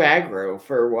aggro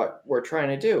for what we're trying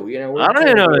to do. You know, I don't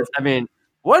even know. I mean,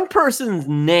 one person's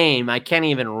name I can't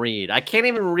even read. I can't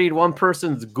even read one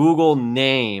person's Google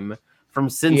name from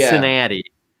Cincinnati.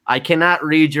 Yeah. I cannot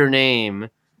read your name.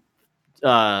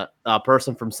 A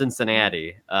person from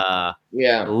Cincinnati.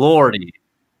 Lordy.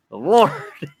 But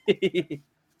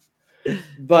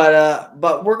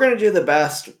we're gonna do the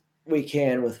best we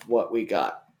can with what we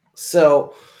got.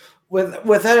 So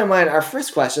with that in mind, our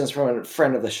first question is from a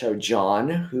friend of the show, John,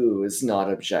 who is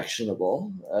not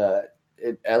objectionable,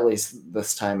 at least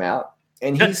this time out.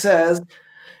 And he says,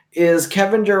 is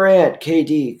Kevin Durant,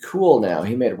 KD, cool now?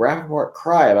 He made Rappaport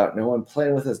cry about no one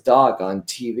playing with his dog on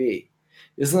TV.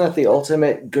 Isn't that the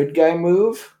ultimate good guy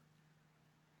move?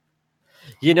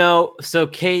 You know, so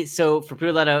for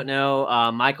people that don't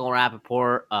know, Michael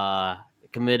Rappaport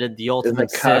committed the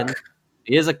ultimate sin.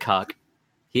 He is a cuck.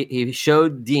 He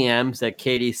showed DMs that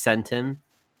Katie sent him,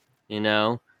 you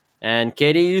know, and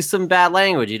Katie used some bad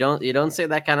language. You don't say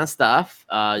that kind of stuff.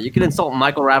 You can insult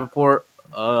Michael Rappaport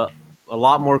a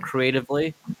lot more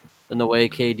creatively than the way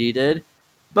KD did,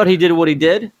 but he did what he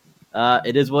did.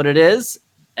 It is what it is,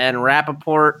 and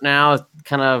Rappaport now is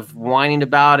kind of whining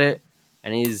about it,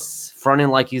 and he's fronting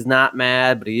like he's not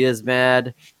mad, but he is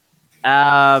mad.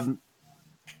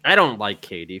 I don't like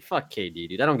KD. Fuck KD,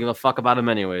 dude. I don't give a fuck about him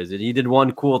anyways. Dude. He did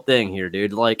one cool thing here,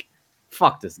 dude. Like,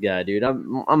 fuck this guy, dude.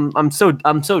 I'm so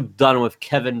done with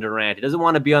Kevin Durant. He doesn't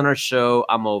want to be on our show.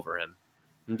 I'm over him.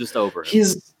 I'm just over him.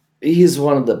 He's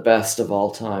one of the best of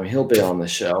all time. He'll be on the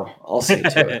show. I'll see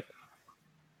to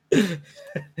it.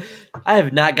 I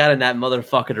have not gotten that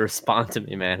motherfucker to respond to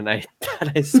me, man.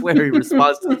 And I swear he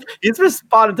responds to he's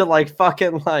responded to like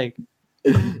fucking like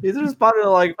he's responded to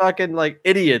like fucking like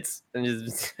idiots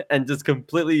and just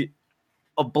completely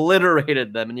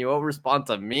obliterated them, and you won't respond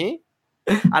to me?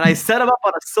 And I set him up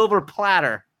on a silver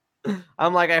platter.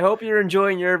 I'm like, I hope you're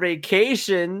enjoying your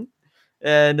vacation,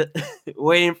 and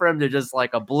waiting for him to just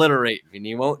like obliterate me, and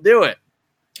he won't do it.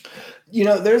 You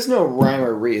know, there's no rhyme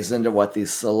or reason to what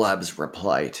these celebs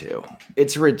reply to.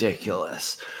 It's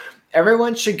ridiculous.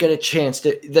 Everyone should get a chance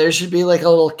to. There should be like a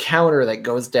little counter that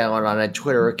goes down on a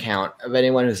Twitter account of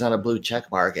anyone who's on a blue check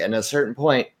mark. And at a certain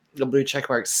point, the blue check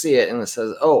mark see it and it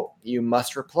says, "Oh, you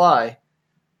must reply."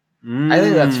 I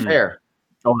think that's fair.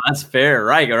 Oh, that's fair,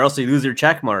 right? Or else you lose your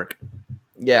check mark.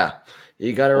 Yeah,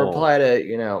 you got to Oh. reply to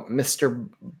Mr.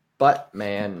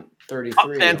 Buttman 33.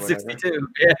 Buttman or whatever. 62.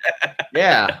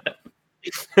 Yeah.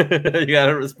 You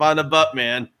gotta respond to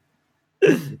Buttman.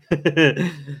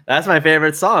 That's my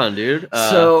favorite song, dude.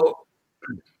 So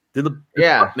do the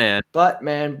yeah,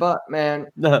 Buttman.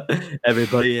 Buttman.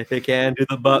 Everybody, if you can, do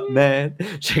the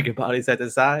Buttman. Shake your body side to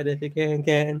side if you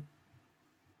can.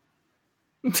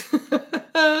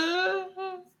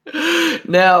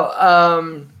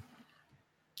 Now,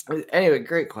 anyway,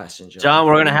 great question, John. John,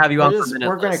 we're gonna have you on for a minute.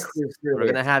 We're gonna cruise through. We're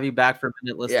gonna have you back for a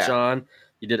minute list, Yeah. John.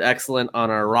 You did excellent on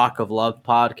our Rock of Love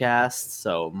podcast,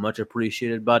 so much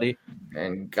appreciated, buddy.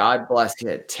 And God bless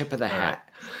you. Tip of the hat.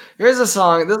 Here's a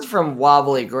song. This is from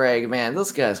Wobbly Greg. Man,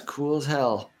 this guy's cool as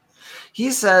hell.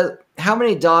 He says, "How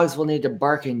many dogs will need to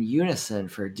bark in unison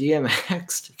for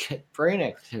DMX to get brain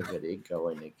activity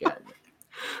going again?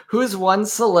 Who's one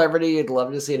celebrity you'd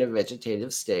love to see in a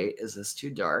vegetative state? Is this too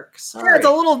dark? Sorry." Yeah, it's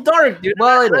a little dark, dude.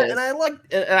 Well, it And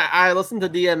is. I listened to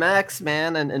DMX,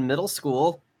 man, in middle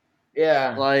school.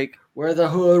 Yeah. Like Where the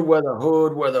hood, where the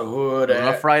hood, where the hood.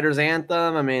 Rough Riders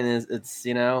anthem. I mean, it's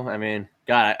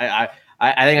God, I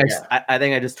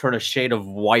think I just turn a shade of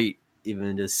white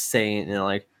even just saying,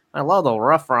 like, I love the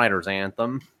Rough Riders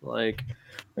anthem. Like,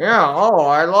 Yeah. Oh,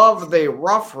 I love the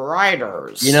Rough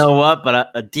Riders. you know what?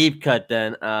 But a deep cut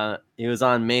then. He was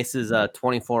on Mace's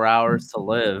 24 Hours to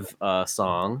Live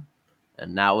song,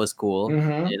 and that was cool.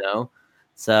 Mhm.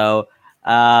 So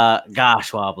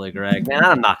gosh, Wobbly Greg, man,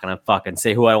 I'm not gonna fucking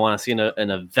say who I want to see in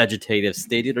a vegetative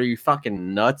state. Dude, are you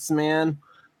fucking nuts, man?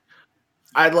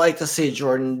 I'd like to see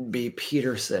Jordan B.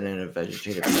 Peterson in a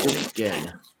vegetative state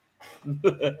again.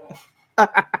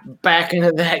 Back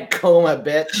into that coma,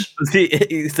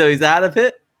 bitch. So he's out of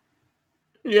it.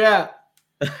 Yeah.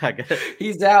 I guess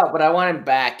He's out, but I want him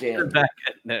back in. back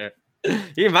in there.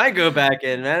 He might go back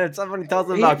in, man. If somebody tells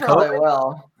him He about probably COVID.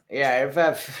 will. Yeah,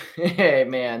 hey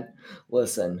man,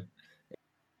 listen.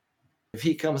 If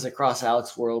he comes across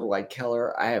Alex Worldwide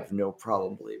Killer, I have no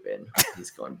problem believing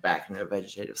he's going back into a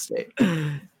vegetative state.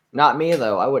 Not me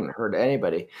though. I wouldn't hurt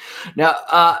anybody. Now,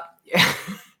 do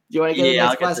you want to get the I'll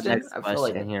next get question? the next I feel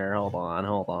like question here. Hold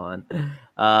on.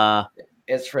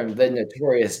 it's from the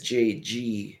notorious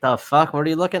JG. The fuck? What are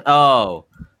you looking? Oh,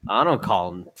 I don't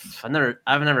call him. I've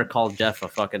never called Jeff a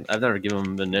fucking. I've never given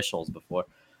him initials before.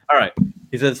 All right.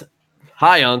 He says,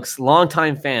 "Hi, Unks.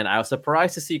 Longtime fan. I was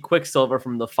surprised to see Quicksilver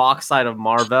from the Fox side of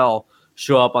Marvel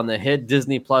show up on the hit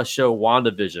Disney Plus show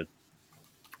WandaVision.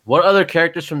 What other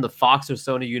characters from the Fox or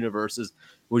Sony universes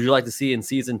would you like to see in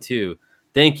season 2?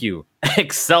 Thank you,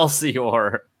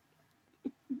 Excelsior."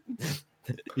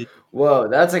 Whoa,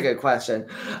 that's a good question.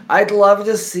 I'd love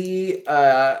to see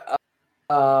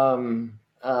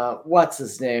what's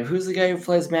his name? Who's the guy who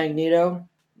plays Magneto?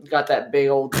 Got that big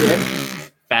old dick.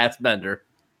 Fassbender.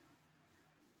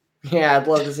 Yeah, I'd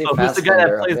love to see. Oh, who's the guy that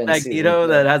Fassbender up plays in Magneto season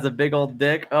that has a big old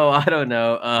dick? Oh, I don't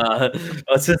know.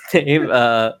 What's his name?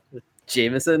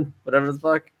 Jameson, whatever the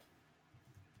fuck.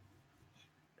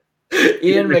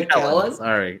 Ian McKellen.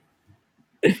 Sorry.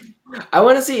 I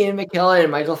want to see Ian McKellen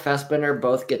and Michael Fassbender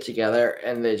both get together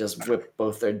and they just whip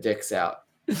both their dicks out.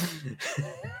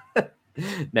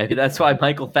 Maybe that's why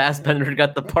Michael Fassbender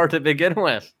got the part to begin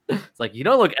with. It's like, you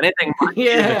don't look anything like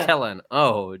Ian Yeah. McKellen.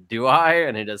 Oh, do I?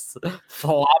 And he just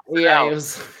flops it Yeah, out. he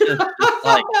was.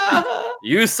 Like,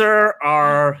 you, sir,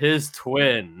 are his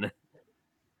twin.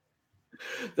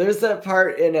 There's that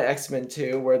part in X-Men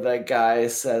 2 where the guy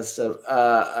says to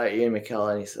Ian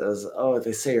McKellen, he says, "Oh,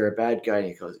 they say you're a bad guy." And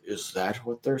he goes, "Is that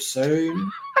what they're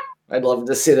saying?" I'd love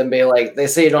to see them be like, "They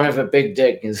say you don't have a big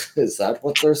dick. Is that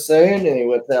what they're saying?" And he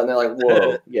whips out and they're like,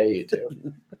 "Whoa, yeah, you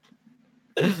do."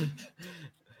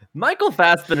 Michael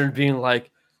Fassbender being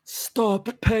like, "Stop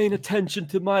paying attention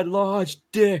to my large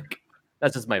dick."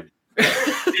 That's just my.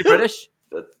 Is he British?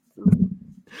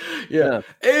 Yeah.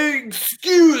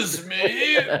 Excuse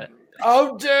me.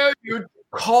 How dare you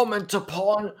comment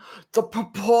upon the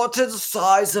purported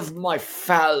size of my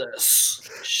phallus?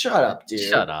 Shut up, dude.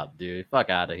 Shut up, dude. Fuck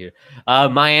out of here.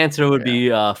 My answer would be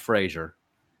Frasier.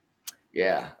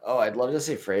 Yeah. Oh, I'd love to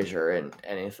see Frasier in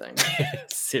anything.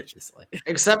 Seriously.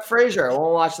 Except Frasier. I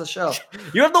won't watch the show.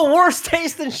 You have the worst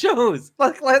taste in shows.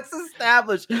 Like, let's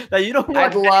establish that you don't want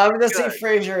I'd love to see good.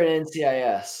 Frasier in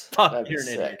NCIS. Fuck, That'd be you're an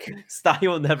sick. idiot. Stop.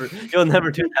 You'll never do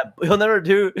that. You'll never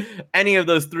do any of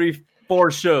those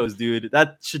 3-4 shows, dude.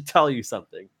 That should tell you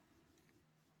something.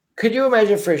 Could you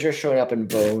imagine Frasier showing up in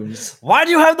Bones? Why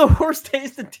do you have the worst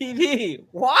taste in TV?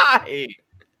 Why?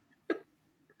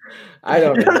 I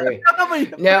don't agree.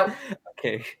 Now,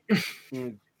 Okay.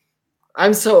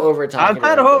 I'm so over talking I'm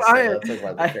not about this. I- Let's talk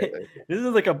about the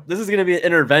trailer. This is gonna be an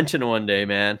intervention one day,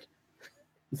 man.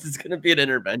 This is gonna be an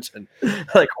intervention.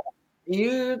 Like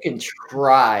You can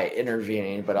try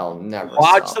intervening, but I'll never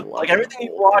watch stop like loving everything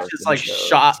you old watch is person like shows.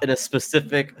 shot in a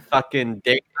specific fucking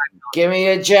date. Give me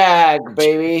a jag,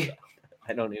 baby.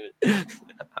 I don't even. I'm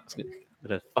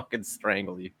gonna fucking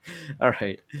strangle you. All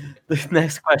right. The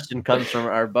next question comes from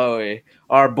our boy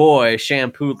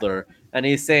Shampoodler, and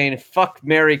he's saying, "Fuck,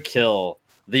 Mary, kill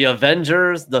the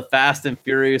Avengers, the Fast and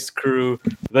Furious crew,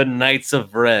 the Knights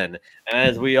of Ren." And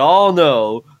as we all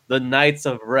know, the Knights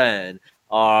of Ren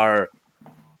are,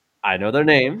 I know their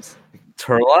names.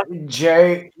 Turlock.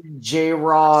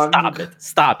 J-Rog.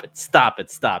 Stop it.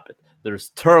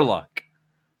 There's Turlock.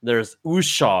 There's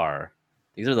Ushar.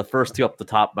 These are the first two up the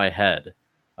top of my head.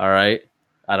 All right.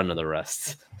 I don't know the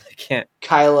rest. I can't.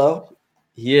 Kylo.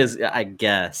 He is. I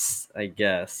guess,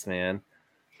 man.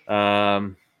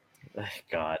 God.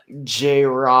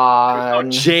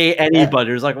 J-Ron. J anybody.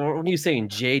 There's like, what are you saying?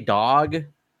 J Dog.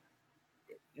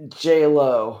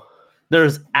 J-Lo.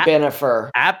 There's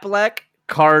Benifer. Aplek,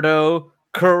 Cardo,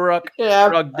 Kuruk, Yeah,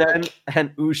 Trugden,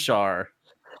 and Ushar.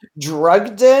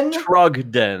 Drugden?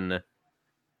 Trugden.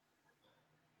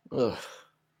 Ugh.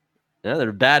 Yeah,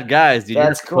 they're bad guys, dude.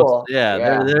 That's cool. Yeah,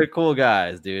 Yeah. They're cool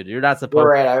guys, dude. You're not supposed.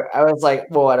 You're right. I was like,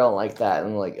 well, I don't like that.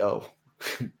 And like, oh,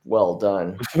 well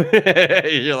done.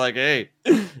 You're like, hey,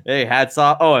 hats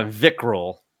off. Oh, and Vic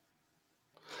Roll.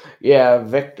 Yeah,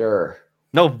 Victor.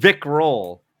 No, Vic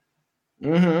Roll.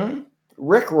 Mm-hmm.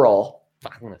 Rick Roll.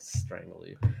 I'm gonna strangle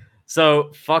you.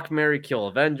 So, fuck, Mary, kill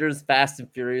Avengers, Fast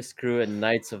and Furious crew, and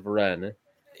Knights of Ren.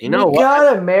 You know what?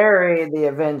 Gotta marry the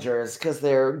Avengers because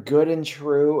they're good and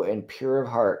true and pure of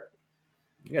heart.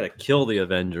 You gotta kill the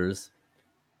Avengers.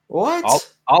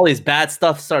 What? All these bad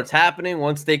stuff starts happening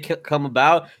once they come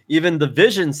about. Even the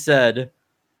Vision said,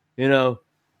 you know,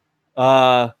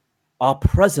 our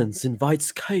presence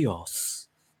invites chaos.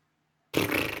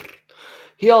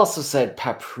 He also said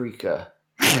paprika.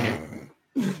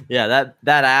 Yeah,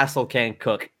 that asshole can't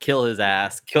cook. Kill his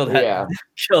ass. Kill that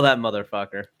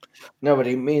motherfucker.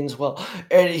 Nobody means well.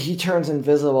 And he turns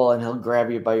invisible and he'll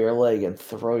grab you by your leg and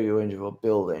throw you into a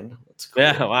building. That's cool.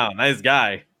 Yeah, wow, nice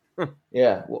guy.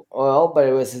 Yeah. Well, but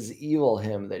it was his evil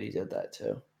him that he did that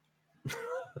to.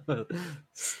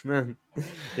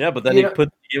 Yeah, but then give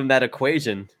him that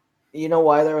equation. You know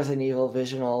why there was an evil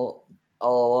Vision all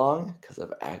along? Because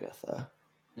of Agatha.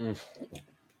 Mm.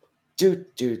 Do.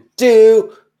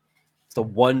 It's the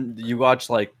one you watch,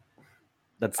 like,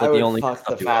 that's like the only fuck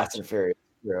the Fast and Furious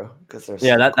crew because there's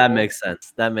that makes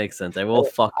sense. That makes sense. I will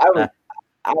fuck that.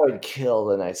 I would kill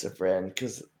the Knights of Ren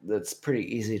because that's pretty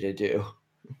easy to do.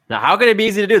 Now, how could it be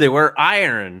easy to do? They wear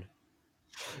iron.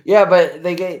 Yeah, but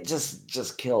they get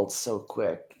just killed so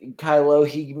quick. Kylo,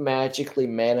 he magically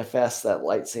manifests that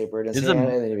lightsaber in his hand,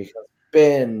 and then he becomes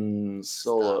Ben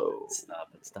Solo.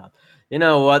 Stop. You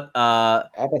know what? The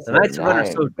Knights of Ren are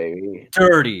so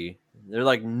dirty. They're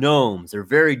like gnomes. They're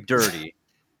very dirty.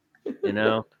 You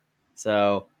know?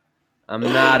 So I'm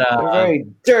not They're very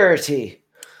dirty.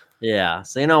 Yeah.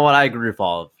 So you know what? I agree with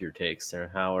all of your takes there,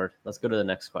 Howard. Let's go to the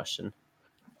next question.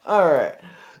 All right.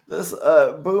 This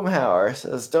Boomhauer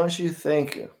says, Don't you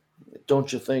think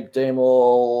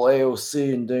Damel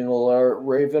AOC and Dingle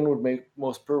Raven would make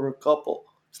most perfect couple?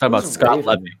 Let's talk about Scott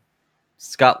Levy.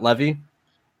 Scott Levy?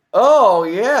 Oh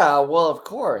yeah, well of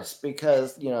course,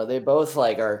 because they both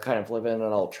like are kind of living an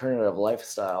alternative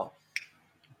lifestyle.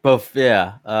 Both,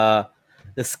 yeah.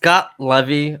 Is Scott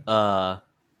Levy?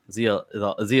 Is he? I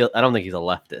don't think he's a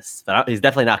leftist, but he's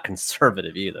definitely not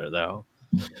conservative either, though.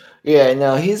 Yeah,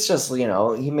 no, he's just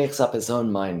he makes up his own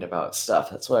mind about stuff.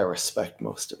 That's what I respect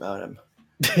most about him.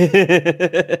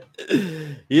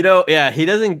 Yeah, he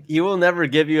doesn't. He will never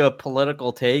give you a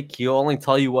political take. He'll only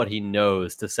tell you what he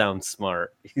knows to sound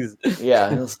smart. He'll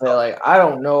say like, I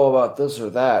don't know about this or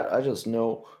that. I just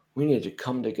know we need to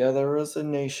come together as a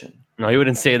nation. No, he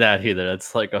wouldn't say that either.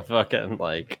 That's like a fucking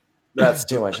like. That's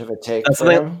too much of a take for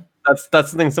him. That's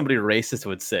something somebody racist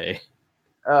would say.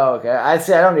 Oh, okay. I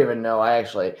don't even know. I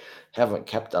actually haven't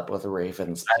kept up with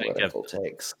Raven's political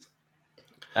takes.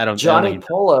 Johnny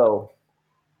Polo.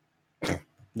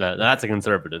 That's a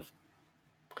conservative.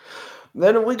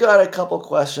 Then we got a couple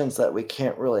questions that we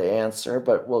can't really answer,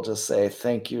 but we'll just say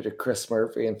thank you to Chris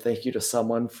Murphy and thank you to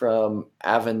someone from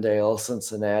Avondale,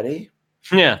 Cincinnati.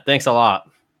 Yeah, thanks a lot.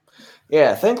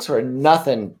 Yeah, thanks for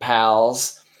nothing,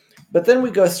 pals. But then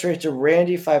we go straight to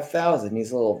Randy 5000.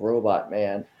 He's a little robot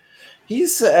man. He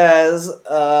says,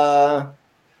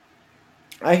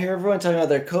 I hear everyone talking about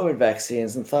their COVID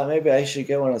vaccines and thought maybe I should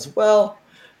get one as well.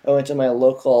 I went to my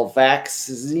local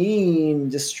vaccine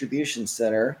distribution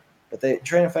center, but they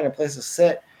trying to find a place to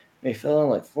sit. Me feeling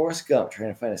like Forrest Gump trying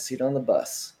to find a seat on the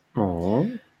bus.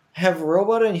 Aww. Have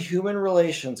robot and human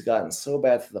relations gotten so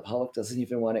bad that the public doesn't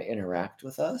even want to interact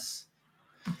with us?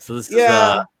 So this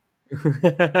Yeah.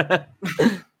 is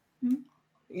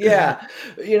Yeah,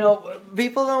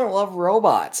 people don't love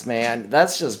robots, man.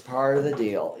 That's just part of the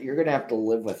deal. You're gonna have to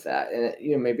live with that, and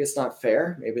maybe it's not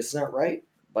fair, maybe it's not right,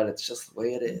 but it's just the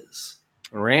way it is.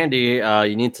 Randy.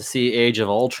 You need to see Age of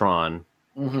Ultron.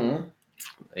 Mm-hmm.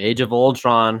 Age of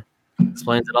Ultron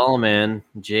explains it all, man.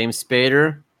 James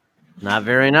Spader, not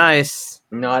very nice.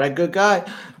 Not a good guy,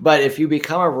 but if you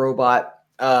become a robot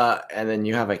and then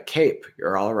you have a cape,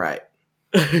 you're all right.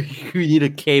 You need a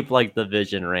cape like the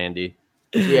Vision, Randy.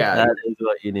 Yeah, That is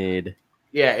what you need.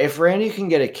 yeah. If Randy can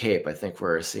get a cape, I think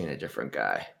we're seeing a different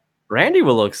guy. Randy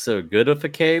will look so good with a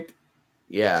cape.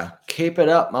 Yeah, cape it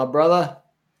up, my brother.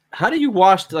 How do you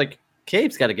wash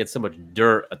cape's got to get so much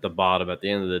dirt at the bottom at the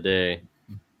end of the day.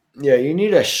 Yeah, you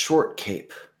need a short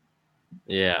cape.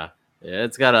 Yeah. Yeah,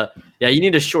 you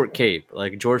need a short cape,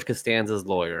 like George Costanza's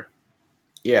lawyer.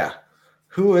 Yeah,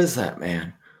 who is that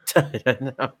man?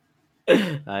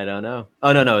 I don't know.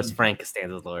 Oh no, it's Frank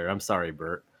Costanza's lawyer. I'm sorry,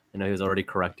 Bert. I know he was already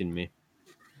correcting me.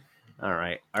 All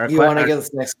right. You want to get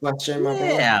this next question, my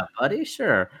brother? Yeah, buddy,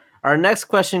 sure. Our next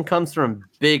question comes from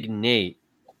Big Nate.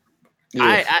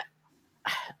 Yeah.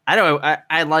 I don't know.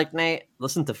 I like Nate.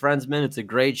 Listen to Friendsman. It's a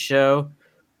great show.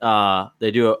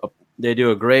 They do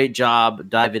a great job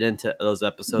diving into those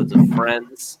episodes of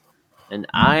Friends. And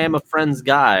I am a Friends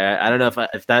guy. I don't know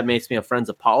if that makes me a Friends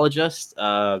apologist.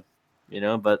 But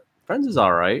Friends is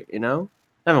all right. I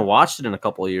haven't watched it in a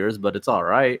couple of years, but it's all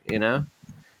right. Yeah,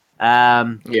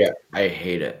 I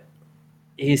hate it.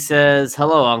 He says,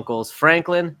 "Hello, uncles.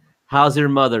 Franklin, how's your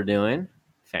mother doing?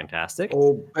 Fantastic.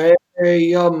 Obey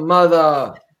your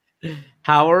mother."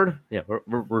 Howard, yeah,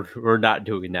 we're not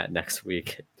doing that next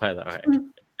week. By the way,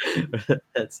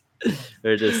 that's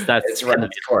It's run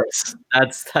its course.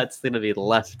 That's gonna be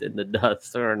left in the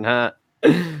dust or not.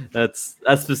 That's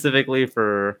specifically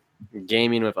for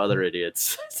gaming with other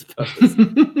idiots, I suppose.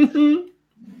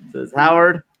 Says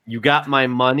Howard, you got my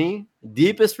money.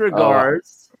 Deepest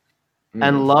regards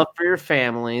and love for your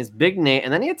families. Big Nate.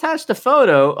 And then he attached a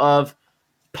photo of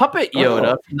Puppet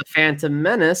Yoda from the Phantom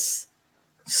Menace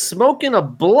smoking a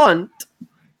blunt.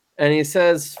 And he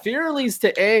says, fear leads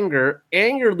to anger.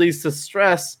 Anger leads to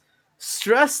stress.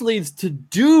 Stress leads to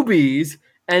doobies.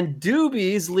 And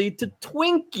doobies lead to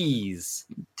Twinkies.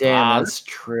 Damn, that's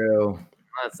true.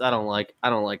 I don't like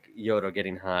Yoda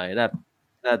getting high. That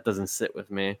doesn't sit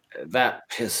with me. That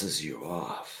pisses you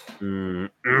off. Don't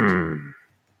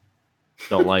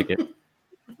like it.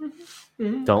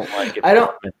 Don't like it.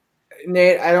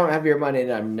 Nate, I don't have your money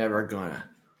and I'm never gonna.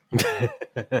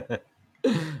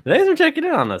 Thanks for checking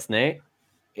in on us, Nate.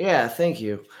 Yeah, thank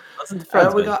you. Listen to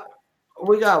Friends. We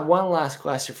got one last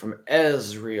question from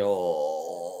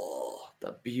Ezreal.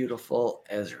 The beautiful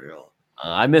Ezreal.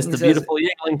 I missed the beautiful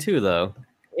Yingling too, though.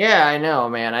 Yeah, I know,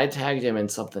 man. I tagged him in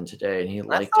something today and he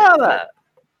liked I saw it. that.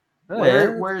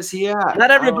 Where's he at? Not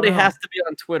everybody has to be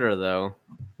on Twitter, though.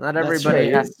 Not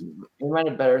everybody has to. He might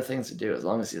have better things to do as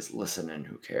long as he's listening.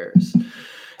 Who cares?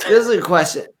 This is a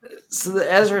question. So the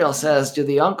Ezreal says, do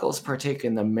the uncles partake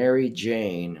in the Mary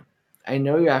Jane? I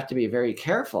know you have to be very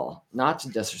careful not to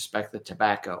disrespect the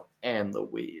tobacco and the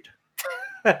weed.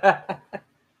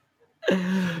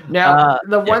 Now,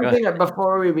 one thing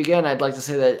before we begin, I'd like to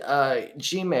say that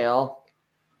Gmail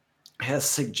has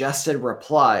suggested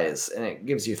replies, and it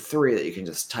gives you 3 that you can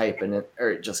just type in it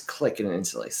or just click and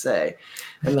instantly say.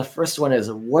 And the first one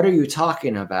is, what are you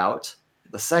talking about?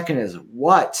 The second is,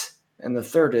 what? And the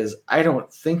third is, I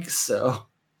don't think so.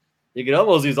 You can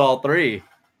almost use all 3.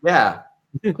 Yeah.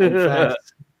 Don't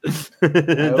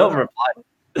reply.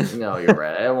 No, you're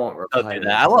right. I won't reply. Don't do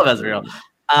that. I love Ezreal.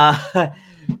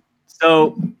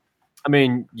 So, I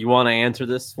mean, you want to answer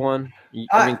this one?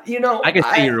 I can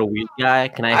say you're a weed guy.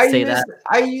 Can I say that?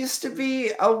 I used to be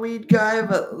a weed guy,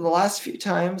 but the last few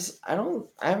times I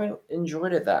haven't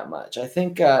enjoyed it that much. I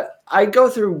think I go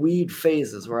through weed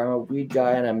phases where I'm a weed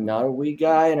guy and I'm not a weed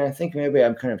guy, and I think maybe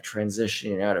I'm kind of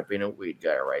transitioning out of being a weed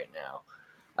guy right now.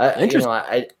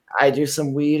 I do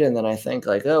some weed and then I think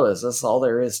like, oh, is this all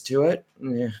there is to it?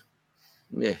 Yeah.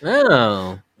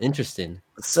 Oh, interesting.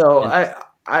 So I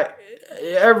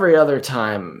every other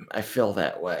time I feel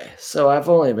that way. So I've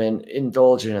only been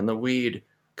indulging in the weed a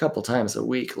couple times a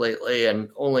week lately and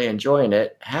only enjoying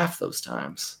it half those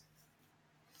times.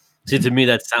 See, to me,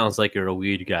 that sounds like you're a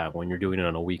weed guy when you're doing it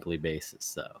on a weekly basis.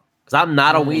 So because I'm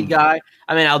not a weed guy.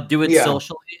 I mean, I'll do it Yeah.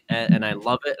 socially, and I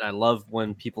love it. And I love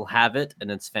when people have it,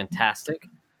 and it's fantastic.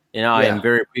 You know, I am Yeah.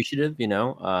 very appreciative. You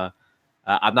know,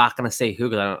 I'm not gonna say who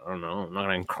because I don't know. I'm not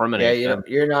gonna incriminate them.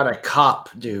 You're not a cop,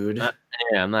 dude.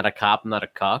 Yeah, I'm not a cop. I'm not a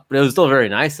cock. But it was still very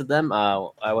nice of them.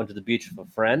 I went to the beach with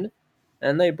a friend,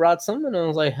 and they brought some, and I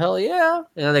was like, hell yeah!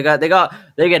 You know, they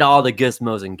get all the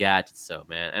gizmos and gadgets. So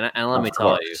man, and let Of me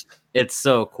tell you, course. it's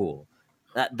so cool.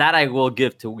 That I will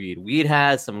give to weed. Weed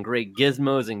has some great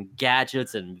gizmos and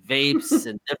gadgets and vapes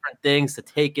and different things to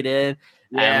take it in.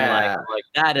 And Yeah. like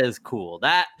that is cool.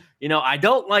 That I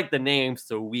don't like the names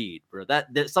to weed, bro. That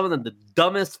some of them the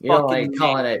dumbest You don't fucking like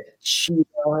calling it Cheeto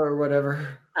or whatever.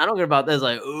 I don't care about this.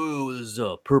 Like, oh, this is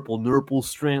a purple nurple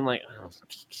strain. Like,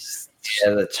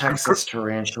 Yeah, the Texas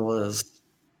tarantulas.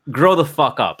 grow the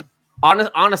fuck up.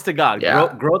 Honest to God,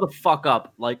 Yeah. grow the fuck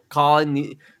up. Like calling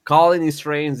these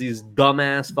strains these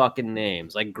dumbass fucking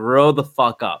names. Like, grow the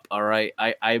fuck up. All right,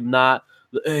 I'm not.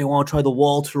 Hey, you want to try the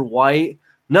Walter White?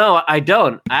 No, I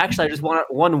don't. I just want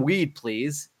one weed,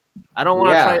 please. I don't want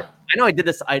to try. I know I did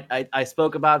this. I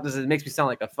spoke about this. It makes me sound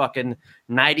like a fucking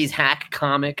 90s hack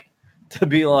comic to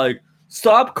be like,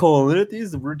 stop calling it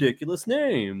these ridiculous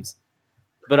names.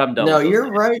 But I'm done. No, with those you're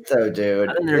names. right though, dude.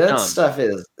 I think they're That dumb. stuff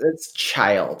it's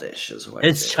childish, is what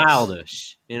It's it is.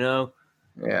 childish, you know.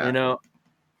 Yeah. You know,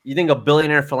 you think a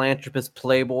billionaire philanthropist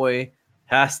playboy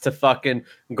has to fucking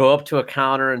go up to a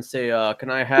counter and say, "Can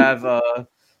I have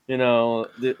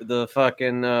the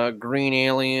fucking green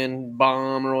alien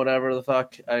bomb or whatever the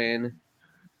fuck?" I mean,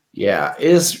 Yeah,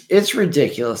 it's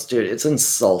ridiculous, dude. It's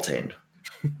insulting.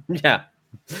 yeah.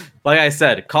 Like I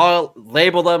said,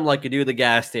 label them like you do the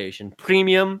gas station: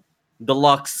 premium,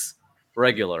 deluxe,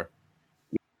 regular.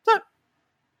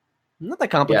 Not that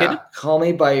complicated. Yeah, call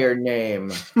me by your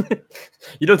name.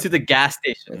 You don't see the gas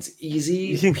station. It's easy.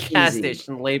 You see the gas easy.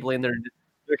 station labeling their.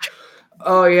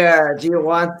 Oh yeah. Do you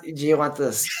want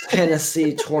this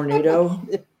Tennessee tornado?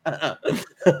 Yeah,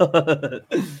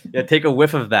 take a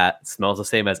whiff of that. It smells the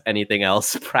same as anything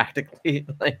else, practically.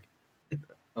 Like,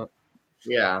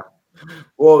 Yeah.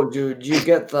 Whoa, dude, you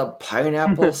get the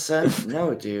pineapple scent?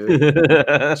 No, dude.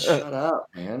 Shut up,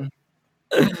 man.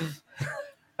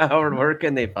 Howard, where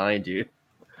can they find you?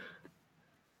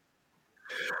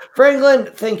 Franklin,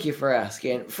 thank you for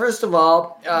asking. First of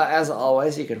all, as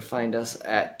always, you can find us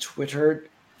at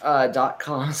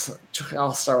twitter.com.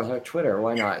 I'll start with our Twitter.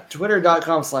 Why not?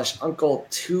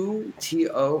 Twitter.com/uncle2,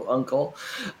 T-O, uncle.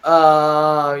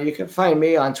 You can find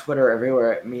me on Twitter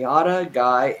everywhere at Miata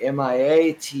Guy,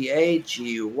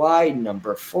 MIATAGUY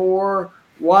 4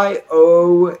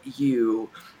 YOU.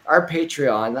 Our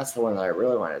Patreon, that's the one that I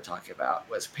really wanted to talk about,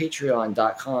 was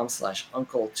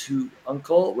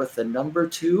patreon.com/uncle2uncle with the number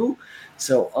 2.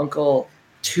 So Uncle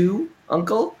 2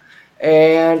 Uncle.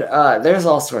 And there's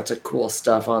all sorts of cool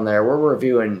stuff on there. We're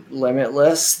reviewing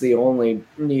Limitless, the only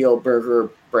Neil Burger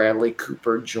Bradley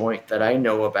Cooper joint that I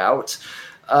know about.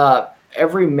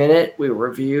 Every minute we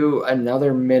review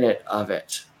another minute of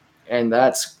it. And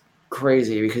that's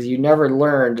crazy because you never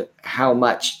learned how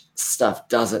much stuff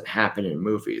doesn't happen in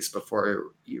movies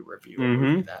before you review a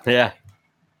movie. Yeah.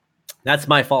 That's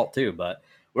my fault too, but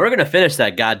we're going to finish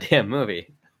that goddamn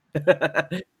movie.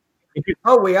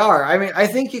 Oh, we are. I mean, I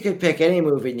think you could pick any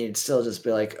movie and you'd still just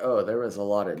be like, oh, there was a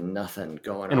lot of nothing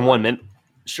going on. In 1 minute.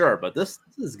 Sure, but this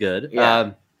is good.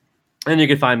 Yeah. And you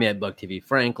can find me at Bug TV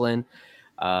Franklin.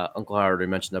 Uncle Howard already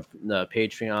mentioned the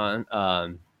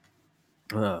Patreon.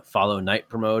 Follow Night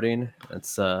Promoting.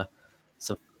 That's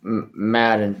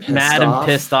Mad and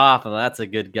Pissed Off. Well, that's a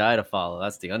good guy to follow.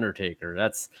 That's the Undertaker.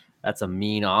 That's a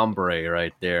mean hombre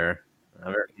right there.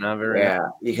 Not very. Yeah,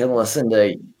 you can listen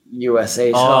to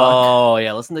USA Talk. Oh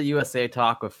yeah, listen to USA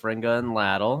Talk with Fringa and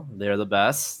Laddle. They're the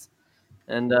best.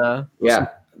 And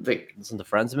listen to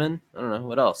Friendsman. I don't know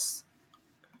what else.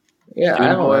 Yeah,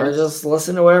 I don't know. Just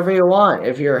listen to whatever you want.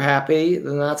 If you're happy,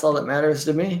 then that's all that matters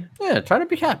to me. Yeah, try to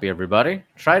be happy, everybody.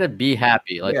 Try to be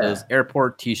happy, like those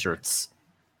airport T-shirts.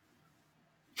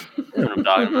 You know what I'm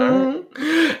talking about.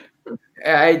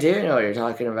 I do know what you're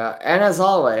talking about. And as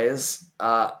always,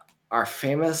 our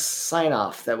famous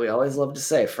sign-off that we always love to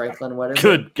say. Franklin, what is it?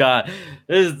 Good God.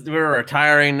 We're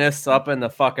retiring this up in the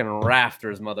fucking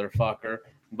rafters, motherfucker.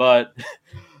 But,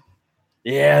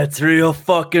 yeah, it's real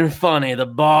fucking funny. The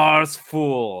bar's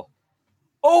full.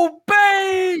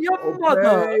 Obey your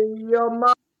mother. Obey your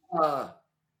mother.